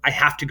of. Like, I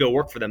have to go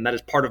work for them. That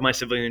is part of my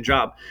civilian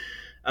job.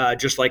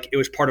 Just like it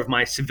was part of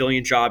my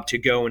civilian job to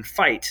go and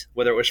fight,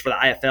 whether it was for the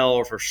IFL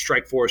or for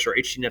Strike Force or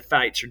HTNF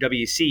Fights or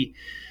WC.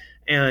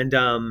 And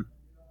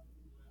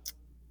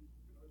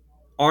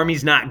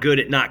Army's not good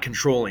at not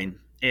controlling.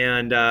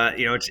 And,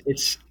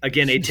 it's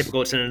again,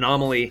 atypical. It's an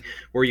anomaly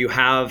where you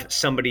have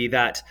somebody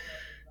that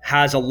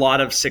has a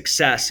lot of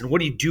success. And what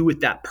do you do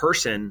with that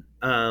person?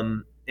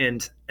 And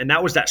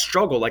that was that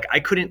struggle. Like, I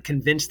couldn't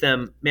convince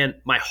them, man,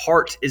 my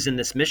heart is in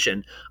this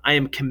mission. I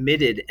am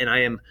committed and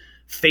I am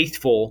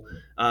faithful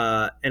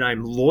and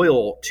I'm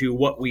loyal to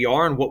what we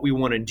are and what we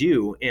want to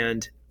do.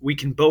 And we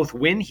can both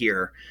win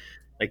here.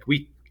 Like,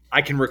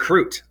 I can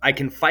recruit, I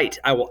can fight.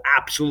 I will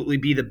absolutely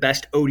be the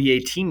best ODA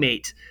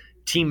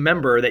team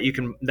member that you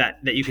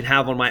can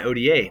have on my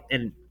ODA.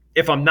 And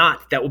if I'm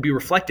not, that will be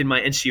reflected in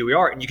my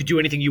NCOER, and you can do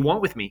anything you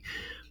want with me.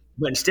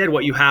 But instead,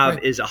 what you have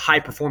is a high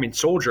performing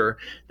soldier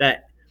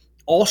that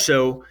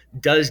also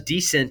does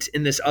decent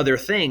in this other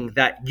thing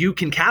that you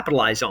can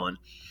capitalize on.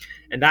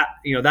 And that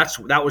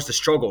was the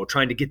struggle,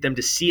 trying to get them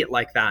to see it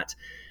like that.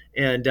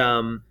 And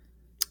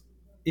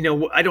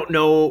I don't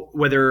know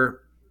whether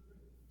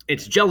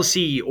it's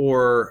jealousy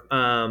or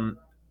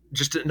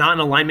just not an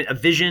alignment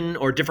of vision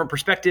or different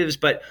perspectives,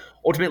 but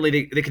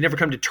ultimately they can never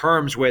come to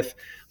terms with,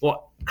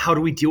 well, how do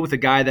we deal with a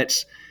guy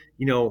that's,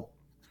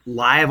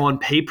 live on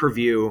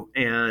pay-per-view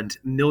and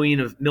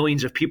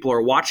millions of people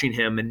are watching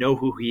him and know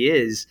who he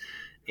is,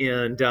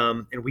 and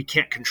we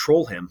can't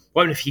control him?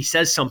 What if he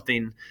says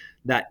something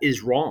that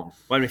is wrong?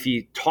 What if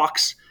he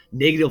talks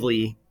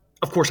negatively?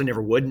 Of course I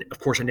never would. Of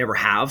course I never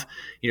have.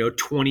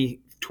 20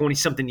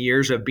 something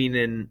years of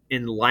being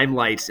in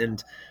limelight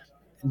and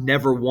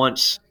never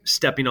once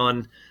stepping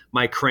on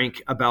my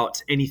crank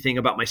about anything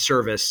about my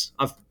service.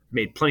 I've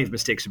made plenty of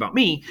mistakes about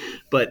me,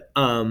 but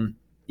I've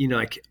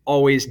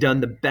always done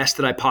the best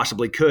that I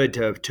possibly could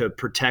to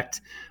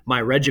protect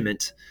my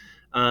regiment.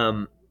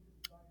 But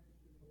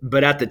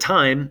at the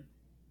time,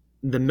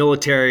 the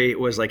military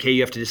was like, hey,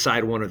 you have to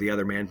decide one or the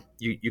other, man.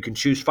 You can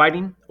choose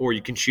fighting or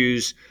you can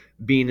choose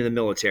being in the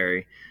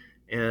military.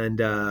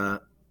 And I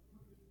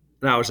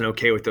wasn't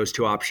okay with those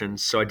two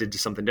options, so I did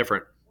something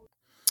different.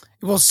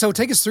 Well, so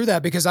take us through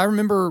that, because I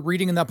remember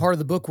reading in that part of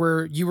the book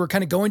where you were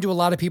kind of going to a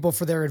lot of people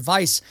for their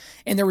advice.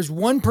 And there was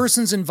one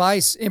person's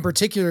advice in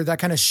particular that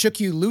kind of shook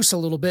you loose a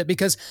little bit,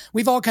 because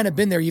we've all kind of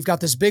been there. You've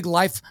got this big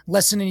life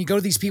lesson and you go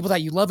to these people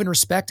that you love and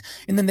respect,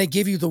 and then they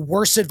give you the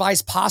worst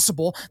advice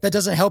possible that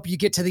doesn't help you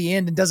get to the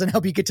end and doesn't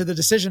help you get to the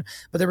decision.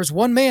 But there was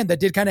one man that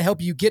did kind of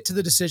help you get to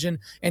the decision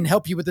and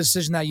help you with the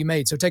decision that you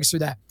made. So take us through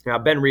that. Yeah,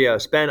 Ben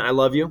Rios. Ben, I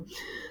love you.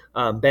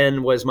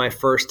 Ben was my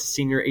first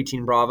senior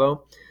 18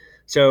 Bravo.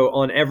 So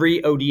on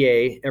every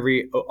ODA,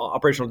 every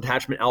Operational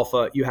Detachment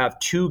Alpha, you have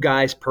two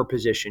guys per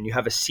position. You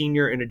have a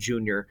senior and a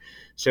junior.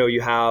 So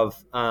you have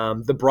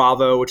the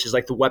Bravo, which is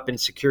like the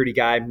weapons security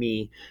guy,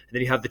 me. And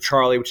then you have the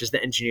Charlie, which is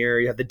the engineer.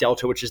 You have the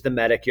Delta, which is the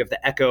medic. You have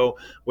the Echo,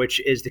 which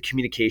is the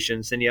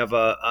communications. Then you have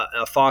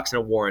a Fox and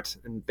a Warrant,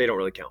 and they don't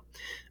really count.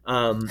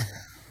 So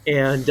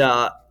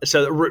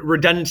the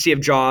redundancy of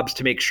jobs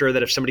to make sure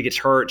that if somebody gets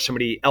hurt,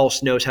 somebody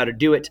else knows how to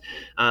do it.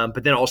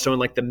 But then also in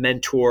like the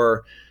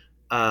mentor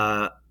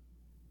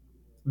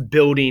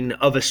building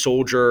of a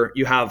soldier,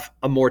 you have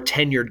a more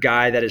tenured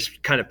guy that is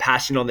kind of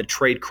passing on the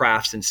trade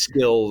crafts and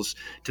skills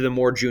to the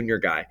more junior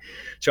guy.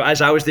 So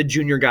as I was the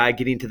junior guy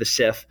getting to the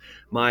SIF,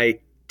 my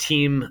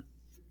team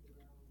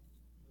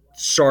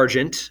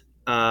sergeant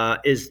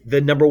is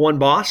the number one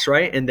boss,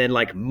 right? And then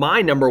like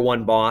my number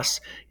one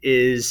boss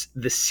is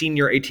the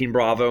senior 18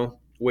 Bravo,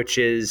 which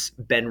is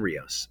Ben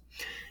Rios.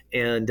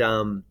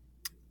 And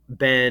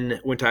Ben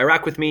went to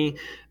Iraq with me.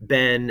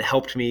 Ben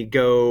helped me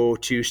go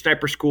to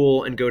sniper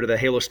school and go to the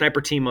Halo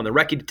sniper team on the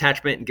recce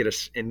detachment and get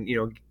us, and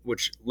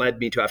which led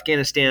me to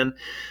Afghanistan.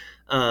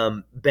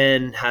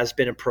 Ben has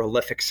been a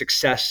prolific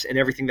success in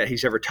everything that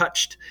he's ever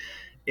touched.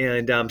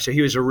 And so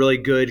he was a really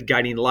good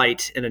guiding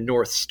light and a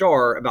North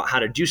Star about how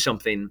to do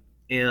something.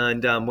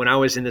 And when I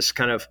was in this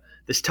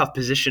tough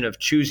position of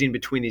choosing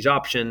between these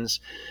options,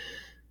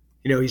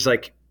 he's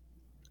like,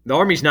 the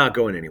Army's not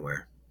going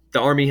anywhere. The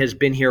Army has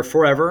been here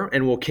forever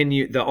and will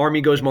continue. The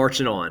Army goes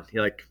marching on,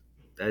 like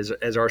as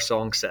our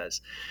song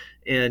says.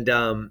 And,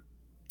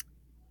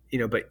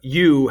 but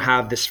you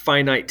have this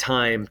finite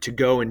time to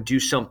go and do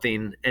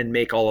something and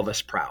make all of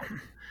us proud.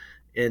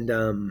 And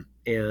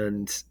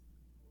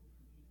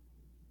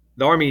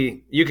the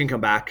Army, you can come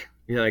back,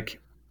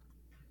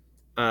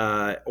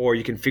 or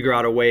you can figure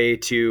out a way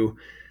to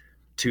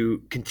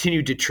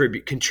continue to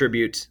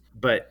contribute.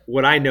 But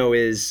what I know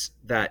is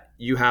that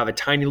you have a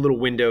tiny little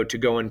window to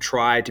go and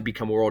try to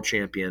become a world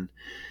champion.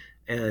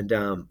 And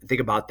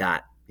think about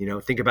that.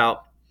 Think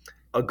about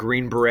a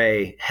Green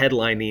Beret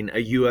headlining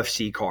a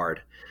UFC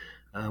card,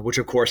 which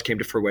of course came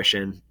to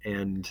fruition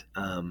and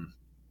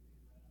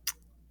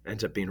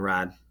ends up being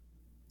rad.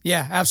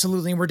 Yeah,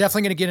 absolutely. And we're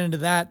definitely going to get into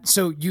that.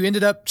 So you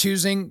ended up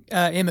choosing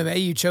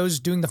MMA. You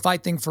chose doing the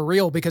fight thing for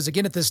real because,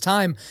 again, at this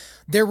time,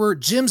 there were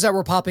gyms that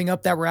were popping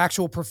up that were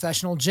actual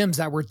professional gyms,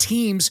 that were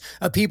teams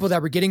of people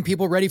that were getting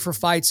people ready for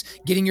fights,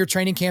 getting your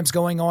training camps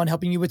going on,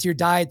 helping you with your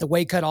diet, the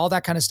weight cut, all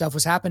that kind of stuff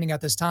was happening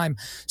at this time.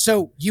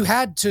 So you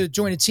had to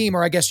join a team,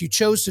 or I guess you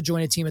chose to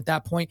join a team at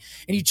that point,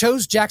 and you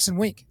chose Jackson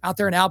Wink out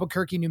there in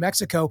Albuquerque, New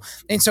Mexico.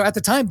 And so at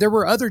the time, there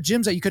were other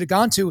gyms that you could have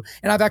gone to,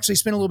 and I've actually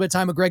spent a little bit of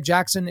time with Greg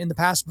Jackson in the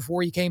past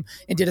before he came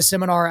and did a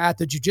seminar at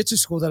the jiu-jitsu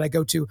school that I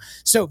go to.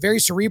 So very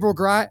cerebral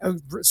guy.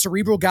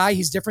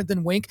 He's different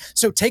than Wink.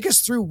 So take us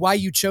through why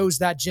you chose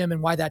that gym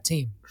and why that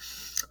team.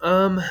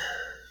 Man,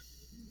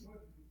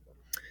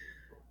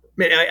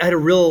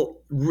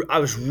 I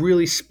was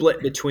really split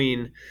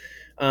between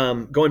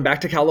going back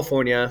to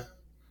California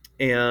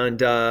and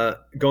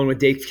going with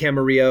Dave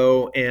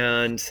Camarillo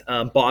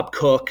and Bob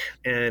Cook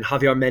and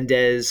Javier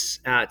Mendez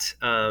at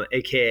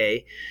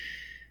AKA.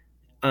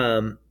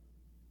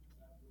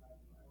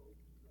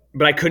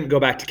 But I couldn't go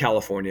back to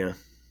California.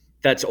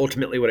 That's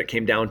ultimately what it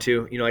came down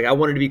to. I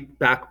wanted to be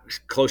back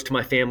close to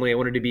my family. I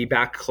wanted to be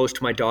back close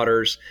to my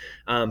daughters.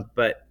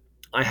 But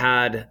I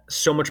had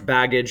so much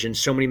baggage and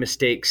so many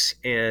mistakes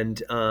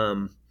and,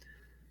 a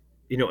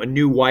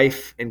new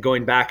wife and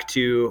going back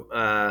to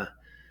an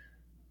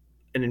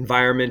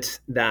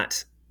environment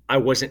that I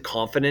wasn't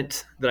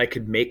confident that I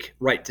could make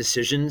right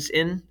decisions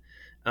in.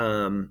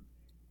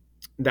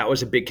 That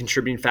was a big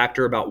contributing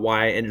factor about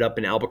why I ended up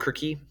in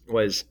Albuquerque,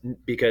 was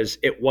because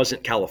it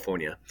wasn't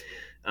California.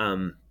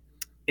 And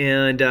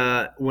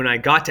when I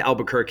got to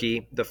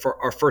Albuquerque,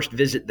 our first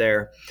visit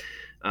there,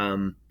 I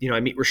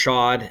meet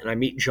Rashad and I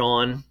meet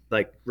John,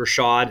 like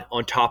Rashad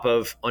on top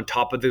of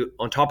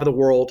the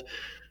world.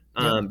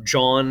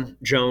 John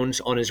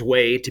Jones on his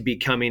way to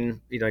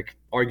becoming,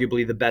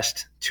 arguably the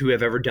best to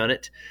have ever done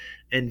it.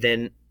 And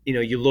then,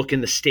 you look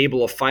in the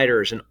stable of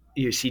fighters and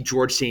you see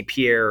George St.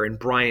 Pierre and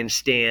Brian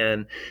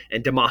Stan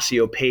and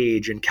Damasio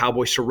Page and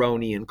Cowboy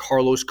Cerrone and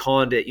Carlos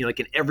Condit,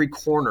 in every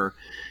corner,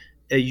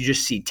 you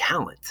just see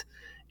talent.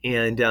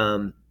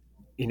 And,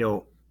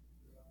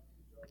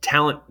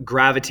 talent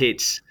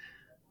gravitates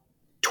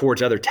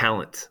towards other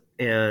talent.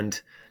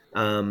 And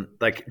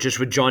just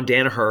with John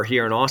Danaher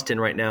here in Austin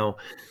right now,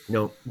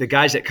 the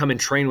guys that come and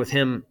train with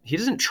him, he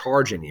doesn't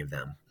charge any of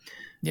them.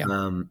 Yeah.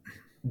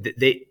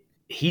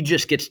 He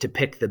just gets to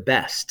pick the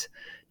best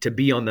to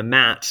be on the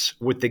mats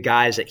with the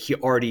guys that he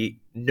already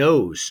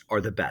knows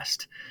are the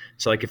best.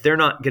 So if they're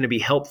not going to be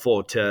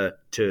helpful to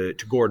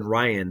Gordon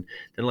Ryan,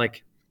 then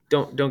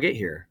don't get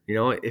here.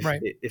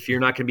 If you're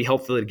not going to be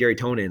helpful to Gary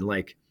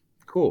Tonin,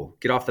 cool,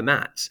 get off the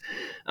mats.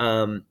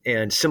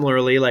 And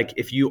similarly,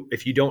 if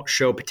you don't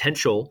show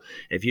potential,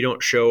 if you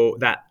don't show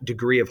that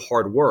degree of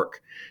hard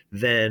work,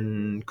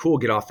 then cool,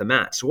 get off the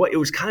mat. So it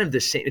was kind of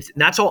the same.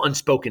 That's all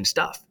unspoken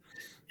stuff.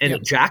 And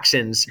at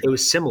Jackson's, it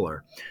was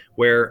similar,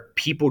 where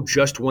people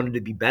just wanted to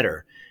be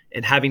better.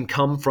 And having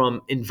come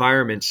from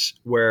environments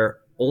where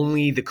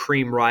only the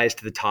cream rise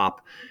to the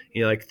top,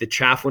 the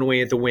chaff went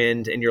away at the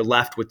wind and you're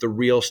left with the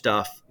real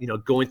stuff,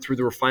 going through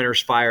the refiner's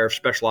fire of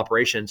special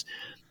operations,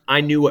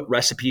 I knew what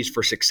recipes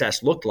for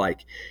success looked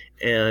like.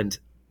 And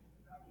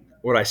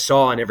what I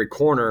saw in every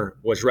corner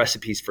was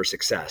recipes for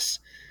success.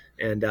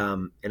 And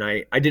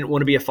I didn't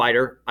want to be a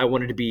fighter. I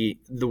wanted to be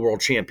the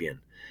world champion.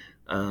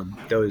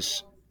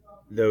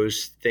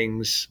 Those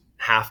things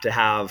have to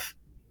have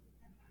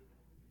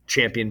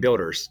champion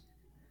builders.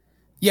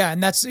 Yeah,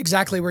 and that's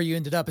exactly where you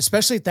ended up,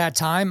 especially at that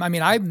time. I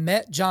mean, I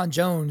met John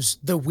Jones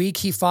the week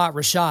he fought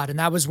Rashad, and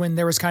that was when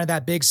there was kind of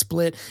that big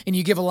split. And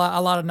you give a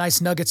lot of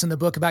nice nuggets in the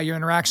book about your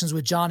interactions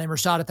with John and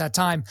Rashad at that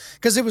time,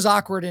 because it was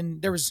awkward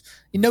and there was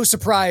no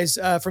surprise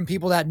from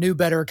people that knew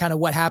better kind of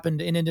what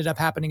happened and ended up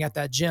happening at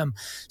that gym.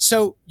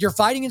 So you're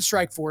fighting in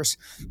Strikeforce,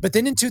 but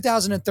then in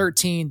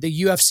 2013,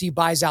 the UFC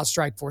buys out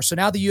Strikeforce. So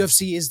now the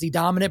UFC is the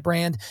dominant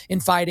brand in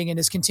fighting and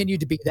has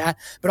continued to be that.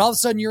 But all of a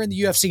sudden, you're in the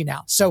UFC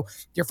now. So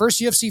your first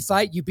UFC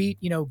fight, you beat,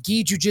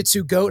 Gi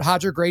Jiu-Jitsu GOAT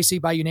Roger Gracie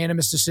by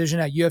unanimous decision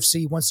at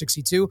UFC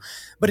 162.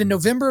 But in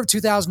November of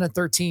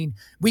 2013,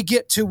 we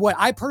get to what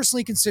I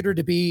personally consider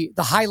to be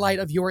the highlight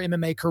of your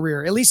MMA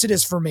career. At least it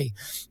is for me.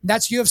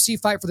 That's UFC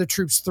Fight for the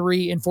Troops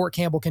 3 in Fort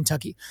Campbell,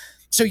 Kentucky.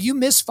 So you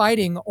missed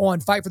fighting on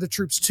Fight for the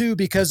Troops 2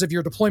 because of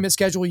your deployment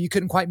schedule. You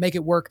couldn't quite make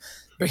it work.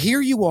 But here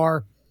you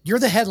are. You're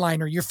the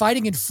headliner. You're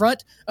fighting in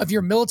front of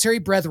your military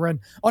brethren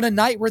on a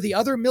night where the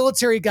other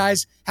military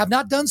guys have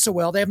not done so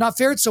well. They have not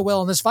fared so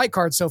well on this fight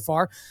card so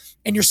far.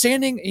 And you're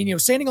standing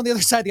on the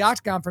other side of the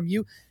octagon from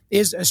you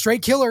is a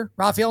straight killer,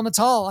 Rafael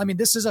Natal. I mean,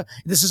 this is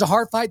a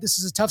hard fight. This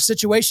is a tough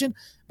situation,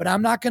 but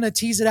I'm not going to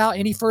tease it out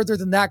any further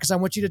than that because I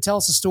want you to tell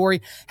us a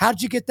story. How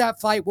did you get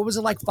that fight? What was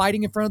it like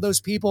fighting in front of those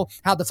people?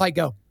 How'd the fight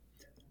go?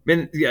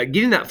 Man, yeah,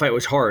 getting that fight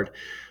was hard.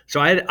 So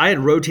I had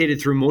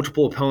rotated through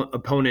multiple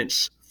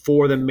opponents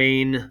for the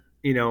main,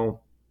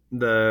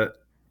 the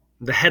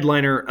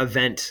headliner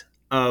event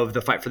of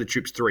the Fight for the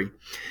Troops 3.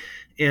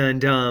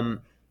 And,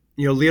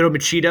 Lyoto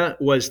Machida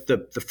was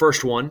the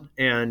first one.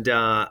 And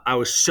I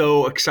was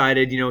so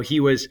excited. He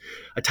was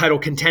a title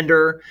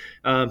contender.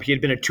 He had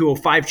been a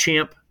 205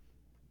 champ.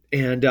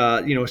 And,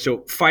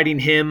 so fighting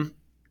him,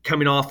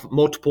 coming off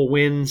multiple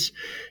wins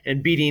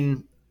and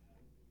beating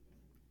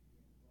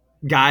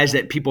guys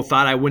that people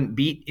thought I wouldn't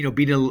beat,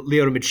 beating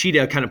Lyoto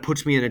Machida kind of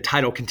puts me in a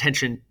title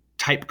contention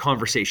type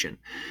conversation.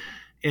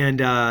 And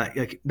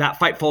that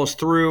fight falls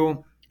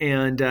through,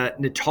 and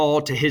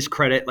Natal, to his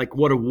credit, like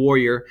what a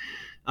warrior.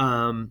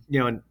 And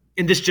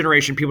in this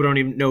generation, people don't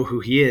even know who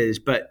he is,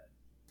 but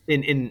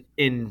in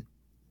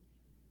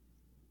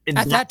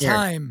at that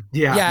time,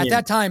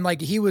 that time, like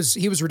he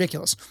was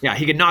ridiculous. Yeah,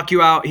 he could knock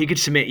you out, he could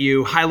submit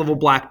you, high level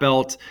black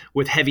belt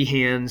with heavy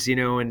hands,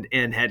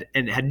 and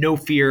had no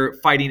fear,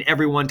 fighting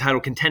everyone, title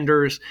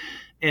contenders.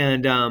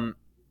 And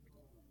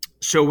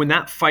so when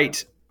that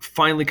fight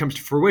finally comes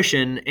to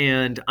fruition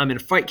and I'm in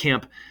fight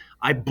camp,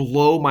 I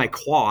blow my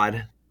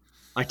quad.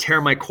 I tear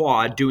my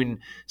quad doing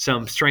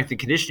some strength and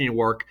conditioning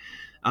work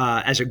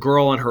as a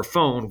girl on her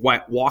phone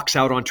walks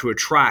out onto a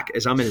track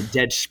as I'm in a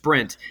dead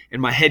sprint,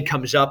 and my head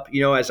comes up,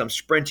 as I'm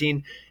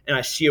sprinting, and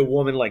I see a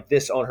woman like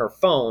this on her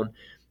phone.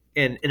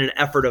 And in an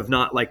effort of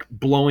not like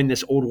blowing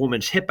this old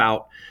woman's hip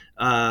out,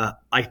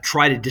 I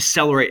try to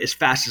decelerate as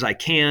fast as I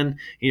can,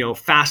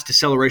 fast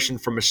deceleration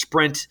from a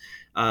sprint.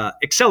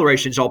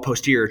 Acceleration is all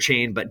posterior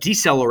chain, but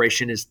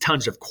deceleration is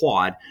tons of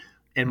quad.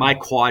 And my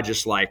quad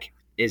just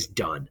is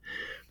done.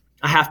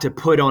 I have to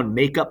put on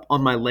makeup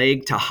on my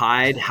leg to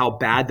hide how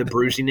bad the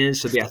bruising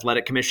is so the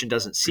athletic commission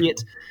doesn't see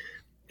it.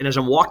 And as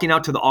I'm walking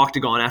out to the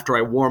octagon after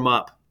I warm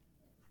up,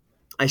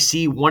 I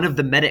see one of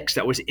the medics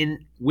that was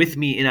in with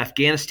me in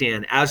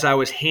Afghanistan as I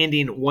was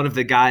handing one of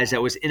the guys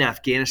that was in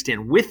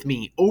Afghanistan with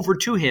me over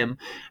to him.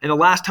 And the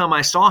last time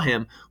I saw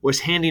him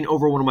was handing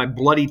over one of my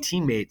bloody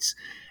teammates.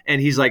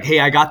 And he's like, "Hey,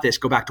 I got this.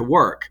 Go back to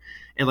work."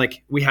 And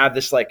we have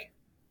this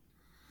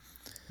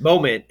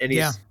moment, and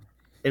he's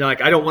and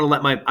I don't want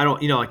to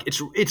let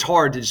it's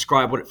hard to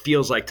describe what it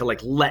feels like to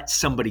let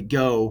somebody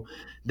go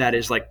that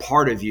is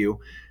part of you.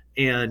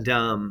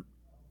 And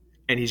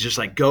he's just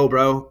like, "Go,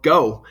 bro,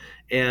 go."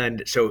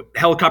 And so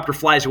helicopter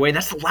flies away, and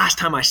that's the last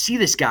time I see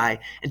this guy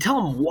until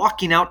I'm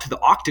walking out to the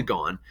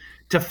octagon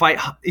to fight,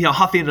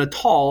 Rafael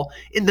Natal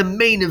in the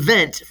main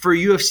event for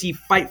UFC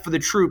Fight for the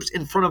Troops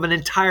in front of an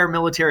entire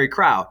military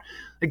crowd.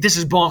 This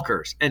is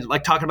bonkers. And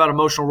talking about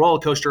emotional roller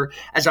coaster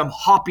as I'm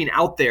hopping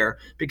out there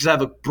because I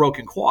have a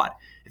broken quad.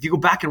 If you go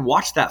back and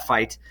watch that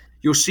fight,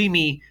 you'll see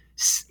me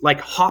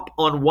hop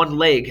on one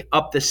leg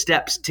up the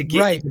steps to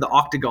get into the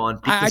octagon.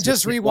 I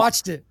just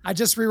rewatched it. I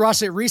just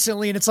rewatched it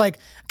recently, and it's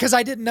because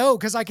I didn't know,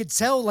 because I could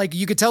tell,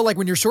 you could tell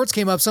when your shorts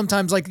came up,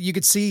 sometimes you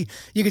could see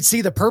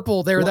the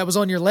purple there that was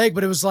on your leg,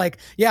 but it was I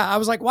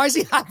was like, why is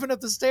he hopping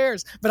up the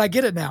stairs? But I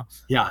get it now.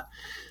 Yeah.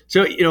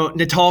 So,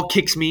 Natal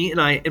kicks me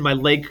and my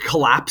leg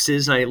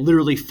collapses and I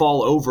literally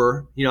fall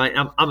over.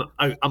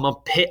 I'm a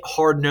pit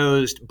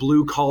hard-nosed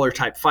blue collar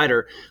type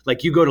fighter.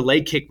 You go to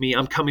leg kick me,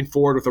 I'm coming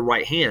forward with the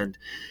right hand.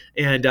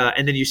 And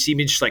then you see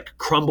me just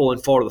crumble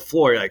and fall to the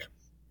floor. You're like,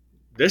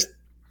 this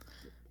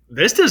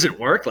doesn't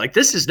work.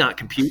 This does not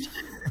compute.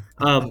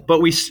 But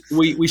we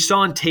saw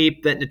on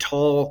tape that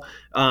Natal,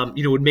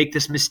 would make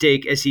this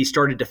mistake as he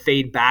started to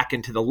fade back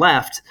into the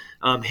left.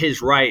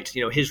 His right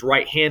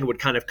hand would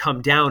kind of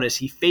come down as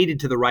he faded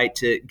to the right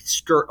to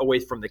skirt away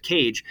from the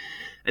cage.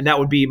 And that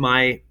would be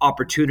my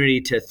opportunity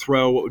to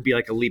throw what would be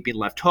a leaping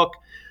left hook.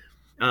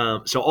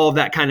 So all of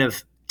that kind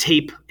of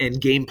tape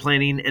and game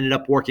planning ended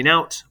up working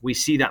out. We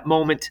see that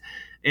moment,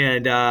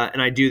 and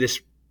I do this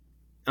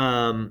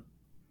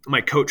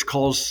my coach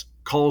calls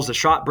the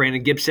shot,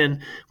 Brandon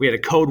Gibson. We had a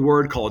code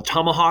word called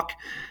Tomahawk,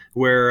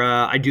 where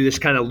I do this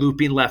kind of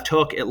looping left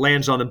hook. It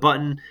lands on the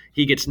button.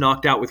 He gets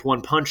knocked out with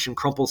one punch and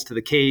crumples to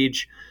the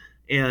cage.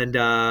 And,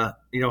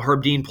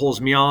 Herb Dean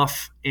pulls me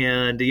off.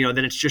 And,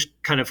 then it's just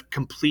kind of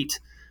complete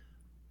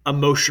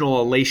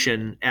emotional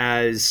elation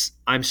as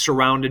I'm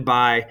surrounded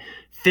by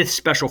 5th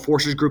Special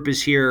Forces Group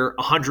is here,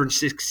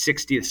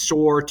 160th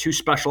SOAR, 2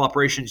 Special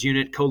Operations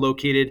Unit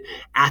co-located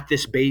at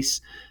this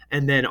base.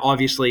 And then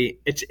obviously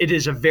it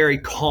is a very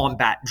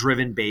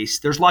combat-driven base.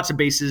 There's lots of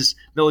bases,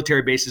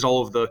 military bases all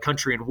over the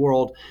country and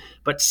world,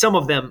 but some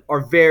of them are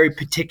very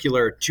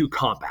particular to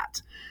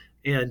combat.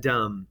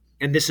 And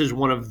this is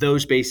one of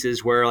those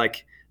bases where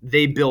like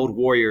they build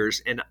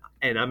warriors, and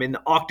I'm in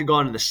the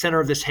octagon in the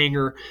center of this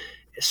hangar,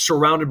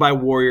 surrounded by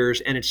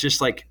warriors, and it's just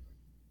like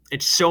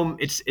it's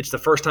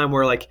the first time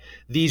where like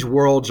these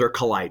worlds are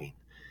colliding,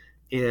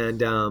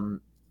 and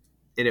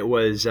it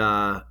was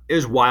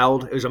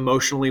wild. It was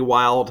emotionally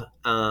wild,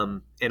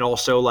 and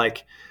also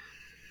like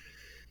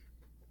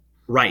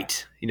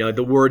right.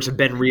 The words of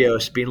Ben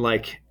Rios being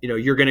like,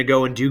 you're going to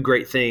go and do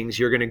great things.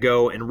 You're going to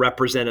go and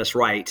represent us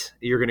right.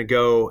 You're going to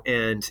go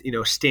and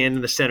stand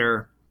in the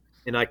center.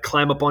 And I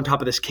climb up on top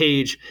of this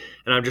cage,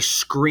 and I'm just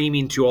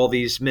screaming to all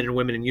these men and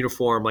women in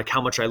uniform, like how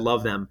much I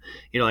love them.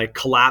 I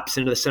collapse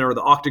into the center of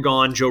the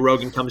octagon. Joe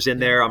Rogan comes in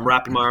there. I'm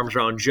wrapping my arms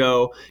around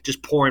Joe,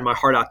 just pouring my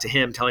heart out to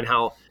him, telling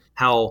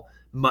how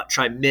much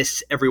I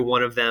miss every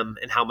one of them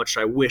and how much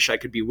I wish I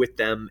could be with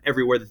them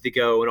everywhere that they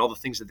go and all the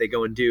things that they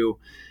go and do.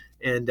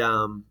 And,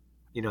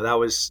 that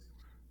was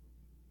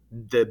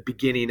the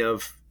beginning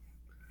of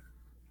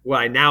what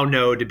I now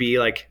know to be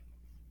like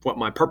what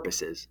my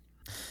purpose is.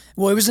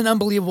 Well, it was an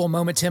unbelievable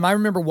moment, Tim. I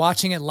remember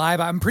watching it live.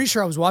 I'm pretty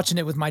sure I was watching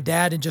it with my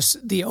dad, and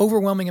just the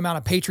overwhelming amount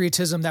of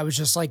patriotism that was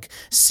just like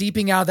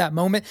seeping out of that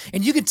moment.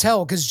 And you could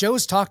tell, because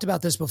Joe's talked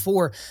about this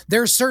before,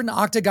 there are certain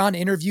Octagon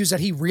interviews that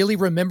he really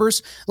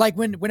remembers. Like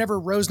whenever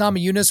Rose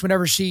Namajunas,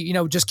 whenever she,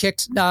 just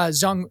kicked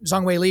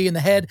Zhang Wei Li in the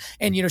head,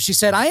 and, she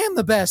said, "I am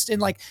the best."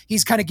 And like,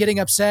 he's kind of getting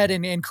upset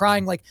and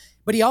crying, like,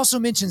 but he also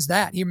mentions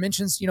that. He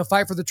mentions,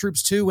 Fight for the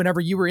Troops too, whenever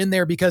you were in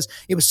there, because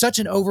it was such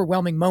an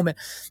overwhelming moment.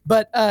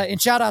 But,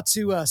 and shout out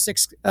to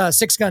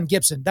Six Gun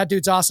Gibson. That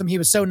dude's awesome. He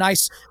was so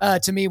nice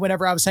to me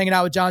whenever I was hanging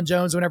out with John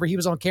Jones, whenever he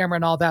was on camera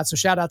and all that. So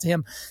shout out to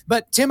him.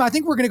 But Tim, I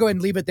think we're going to go ahead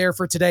and leave it there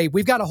for today.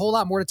 We've got a whole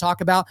lot more to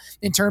talk about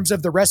in terms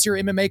of the rest of your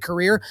MMA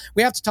career.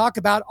 We have to talk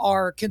about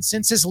our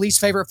consensus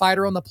least favorite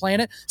fighter on the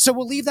planet. So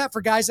we'll leave that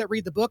for guys that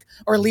read the book,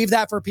 or leave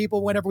that for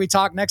people whenever we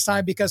talk next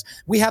time, because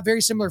we have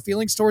very similar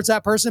feelings towards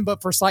that person,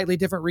 but for slightly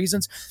different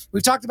reasons.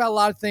 We've talked about a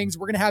lot of things.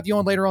 We're going to have you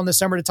on later on this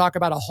summer to talk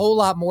about a whole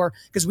lot more,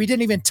 because we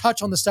didn't even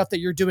touch on the stuff that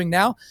you're doing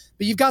now,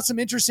 but you've got some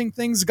interesting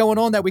things going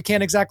on that we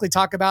can't exactly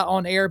talk about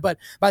on air. But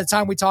by the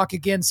time we talk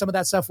again, some of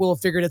that stuff will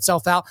have figured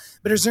itself out.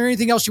 But is there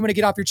anything else you want to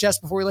get off your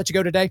chest before we let you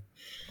go today?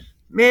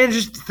 Man,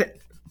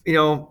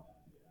 it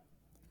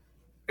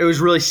was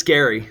really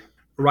scary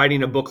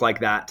writing a book like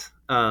that.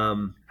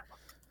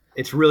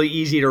 It's really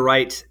easy to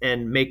write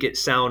and make it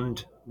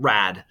sound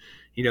rad,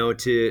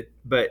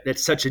 but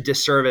it's such a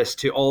disservice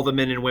to all the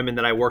men and women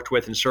that I worked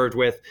with and served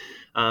with,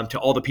 to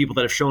all the people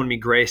that have shown me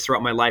grace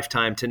throughout my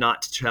lifetime, to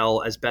not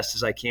tell as best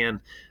as I can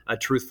a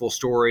truthful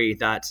story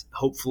that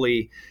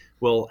hopefully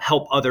will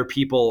help other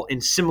people in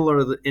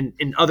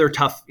other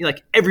tough,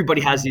 like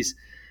everybody has these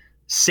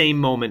same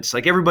moments.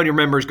 Like everybody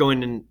remembers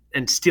going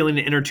and stealing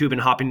an inner tube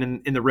and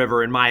hopping in the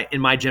river in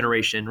my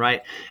generation,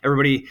 right?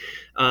 Everybody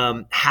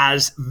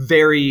has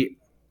very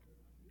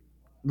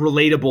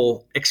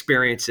relatable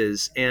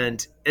experiences,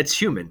 and it's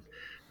human.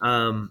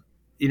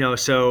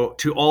 So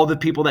to all the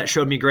people that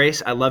showed me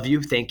grace, I love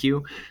you. Thank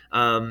you.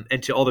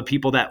 And to all the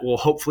people that will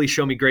hopefully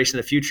show me grace in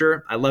the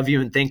future, I love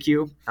you and thank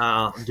you.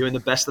 I'm doing the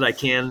best that I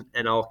can,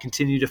 and I'll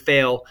continue to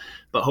fail,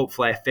 but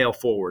hopefully I fail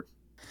forward.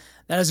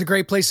 That is a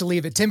great place to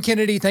leave it. Tim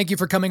Kennedy, thank you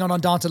for coming on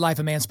Undaunted Life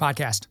of Man's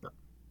podcast.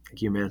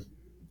 Thank you, man.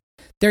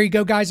 There you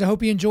go, guys. I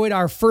hope you enjoyed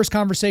our first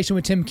conversation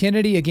with Tim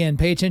Kennedy. Again,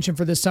 pay attention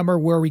for this summer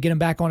where we get him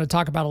back on to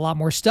talk about a lot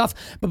more stuff.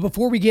 But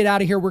before we get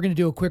out of here, we're going to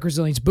do a quick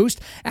resilience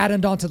boost. At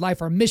Undaunted Life,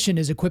 our mission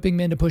is equipping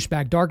men to push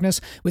back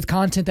darkness with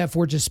content that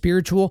forges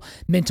spiritual,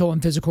 mental,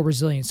 and physical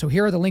resilience. So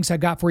here are the links I've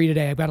got for you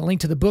today. I've got a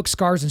link to the book,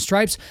 Scars and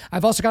Stripes.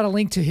 I've also got a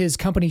link to his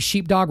company,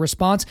 Sheepdog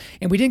Response.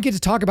 And we didn't get to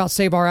talk about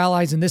Save Our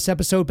Allies in this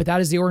episode, but that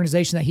is the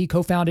organization that he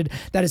co-founded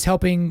that is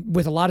helping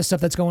with a lot of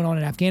stuff that's going on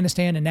in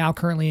Afghanistan and now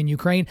currently in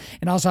Ukraine.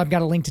 And also I've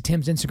got a link to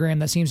Tim's Instagram.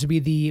 That seems to be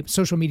the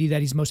social media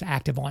that he's most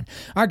active on.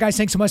 All right, guys,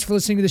 thanks so much for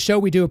listening to the show.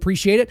 We do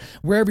appreciate it.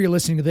 Wherever you're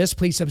listening to this,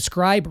 please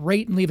subscribe,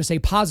 rate, and leave us a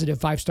positive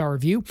 5-star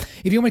review.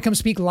 If you want to come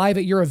speak live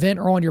at your event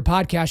or on your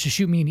podcast, just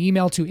shoot me an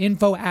email to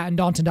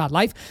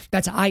info@undaunted.life.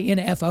 That's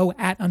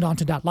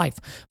info@undaunted.life.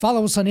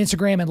 Follow us on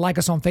Instagram and like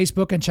us on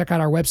Facebook, and check out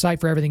our website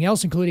for everything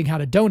else, including how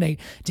to donate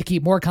to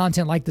keep more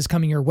content like this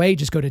coming your way.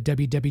 Just go to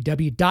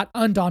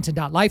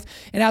www.undaunted.life.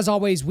 And as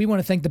always, we want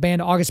to thank the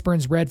band August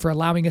Burns Red for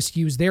allowing us to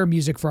use their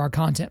music for our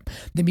content.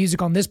 The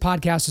music on this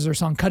podcast is their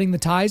song Cutting the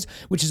Ties,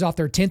 which is off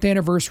their 10th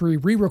anniversary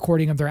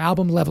re-recording of their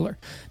album Leveler.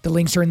 The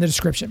links are in the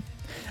description.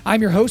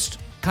 I'm your host,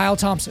 Kyle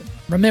Thompson.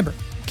 Remember,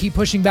 keep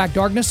pushing back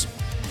darkness,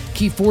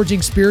 keep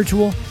forging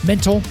spiritual,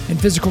 mental, and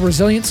physical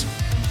resilience,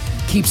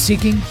 keep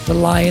seeking the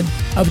Lion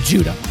of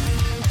Judah.